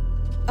trip.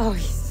 Oh,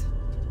 he's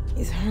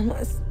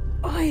harmless.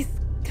 Oh, he's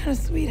kind of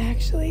sweet,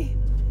 actually.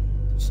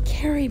 He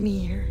carried me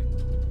here.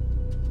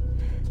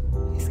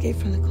 I escaped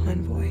from the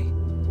convoy.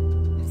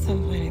 At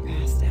some point, I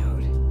passed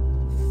out.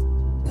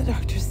 The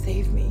doctor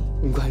saved me.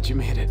 I'm glad you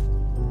made it.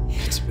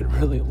 It's been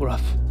really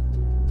rough.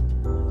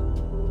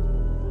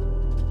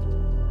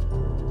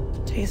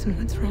 Jason,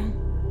 what's wrong?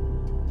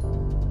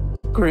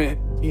 Grant,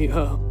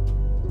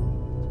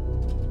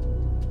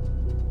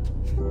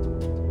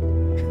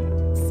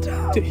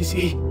 Stop.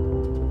 Daisy.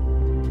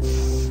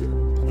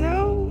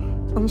 No.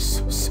 I'm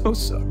so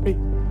sorry.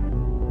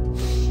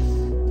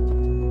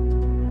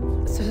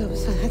 So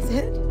that's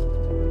it?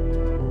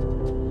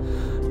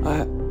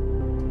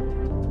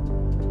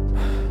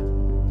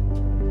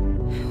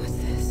 What's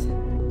this?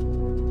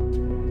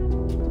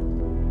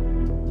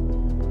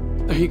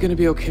 Are you gonna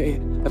be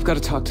okay? I've got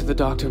to talk to the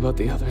doctor about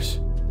the others.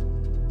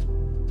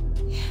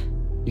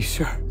 You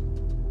sure?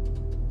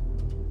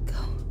 Go.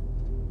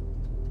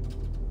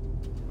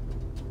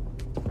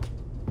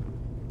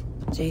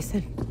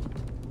 Jason,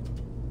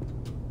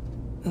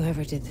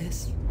 whoever did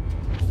this,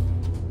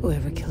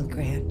 whoever killed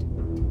Grant,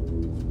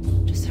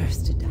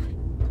 deserves to die.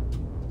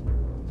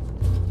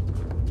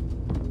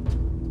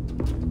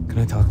 Can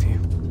I talk to you?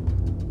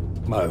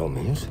 By all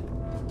means.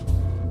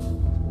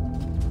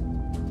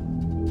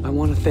 I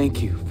want to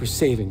thank you for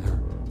saving her.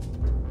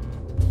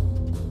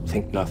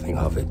 Think nothing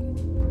of it.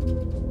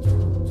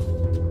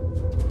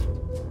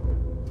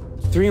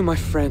 3 of my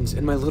friends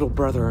and my little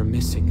brother are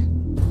missing.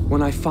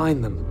 When I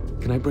find them,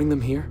 can I bring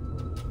them here?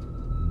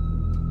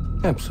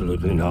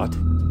 Absolutely not.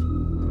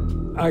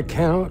 I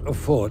cannot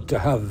afford to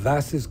have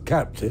Vass's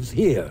captives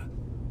here.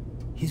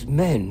 His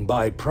men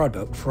buy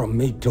product from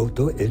me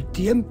todo el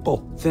tiempo.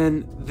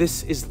 Then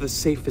this is the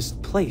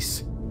safest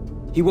place.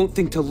 He won't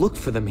think to look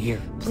for them here.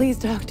 Please,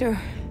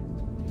 Doctor.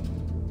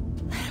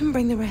 Let him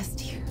bring the rest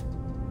here.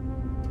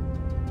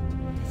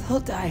 They'll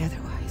die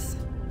otherwise.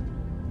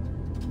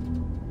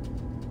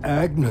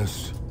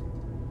 Agnes.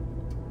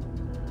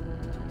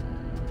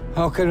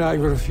 How can I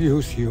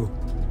refuse you?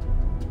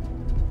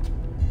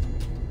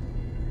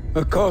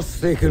 Of course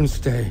they can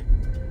stay.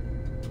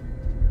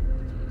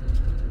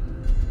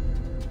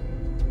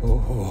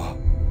 Oh,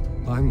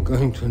 I'm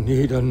going to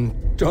need a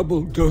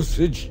double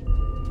dosage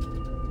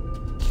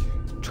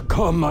to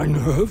calm my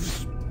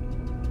nerves.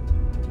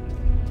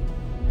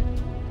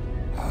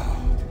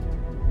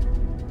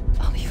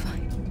 I'll be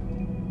fine.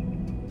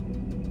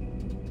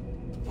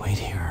 Wait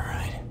here, all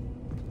right?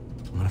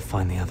 I'm gonna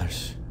find the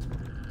others.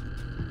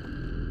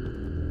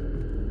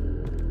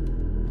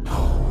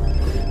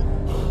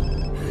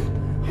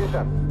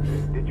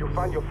 Jason, did you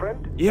find your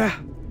friend?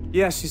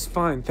 Yeah, she's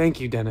fine. Thank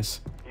you,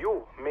 Dennis.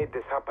 You made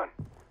this happen,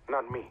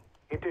 not me.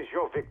 It is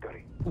your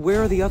victory.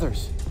 Where are the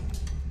others?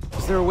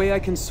 Is there a way I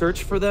can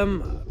search for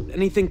them?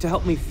 Anything to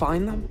help me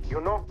find them?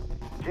 You know,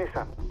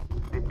 Jason,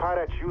 the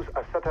pirates use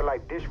a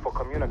satellite dish for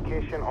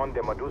communication on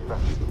the Medusa.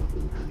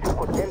 You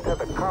could enter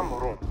the comm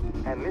room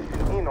and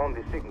listen in on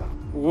the signal.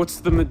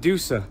 What's the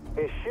Medusa?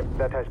 A ship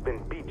that has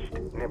been beached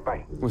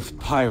nearby. With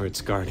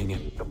pirates guarding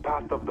it. The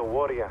path of the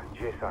warrior,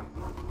 Jason.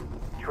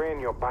 Train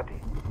your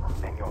body,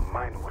 and your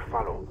mind will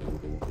follow.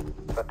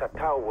 The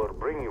Tatau will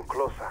bring you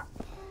closer.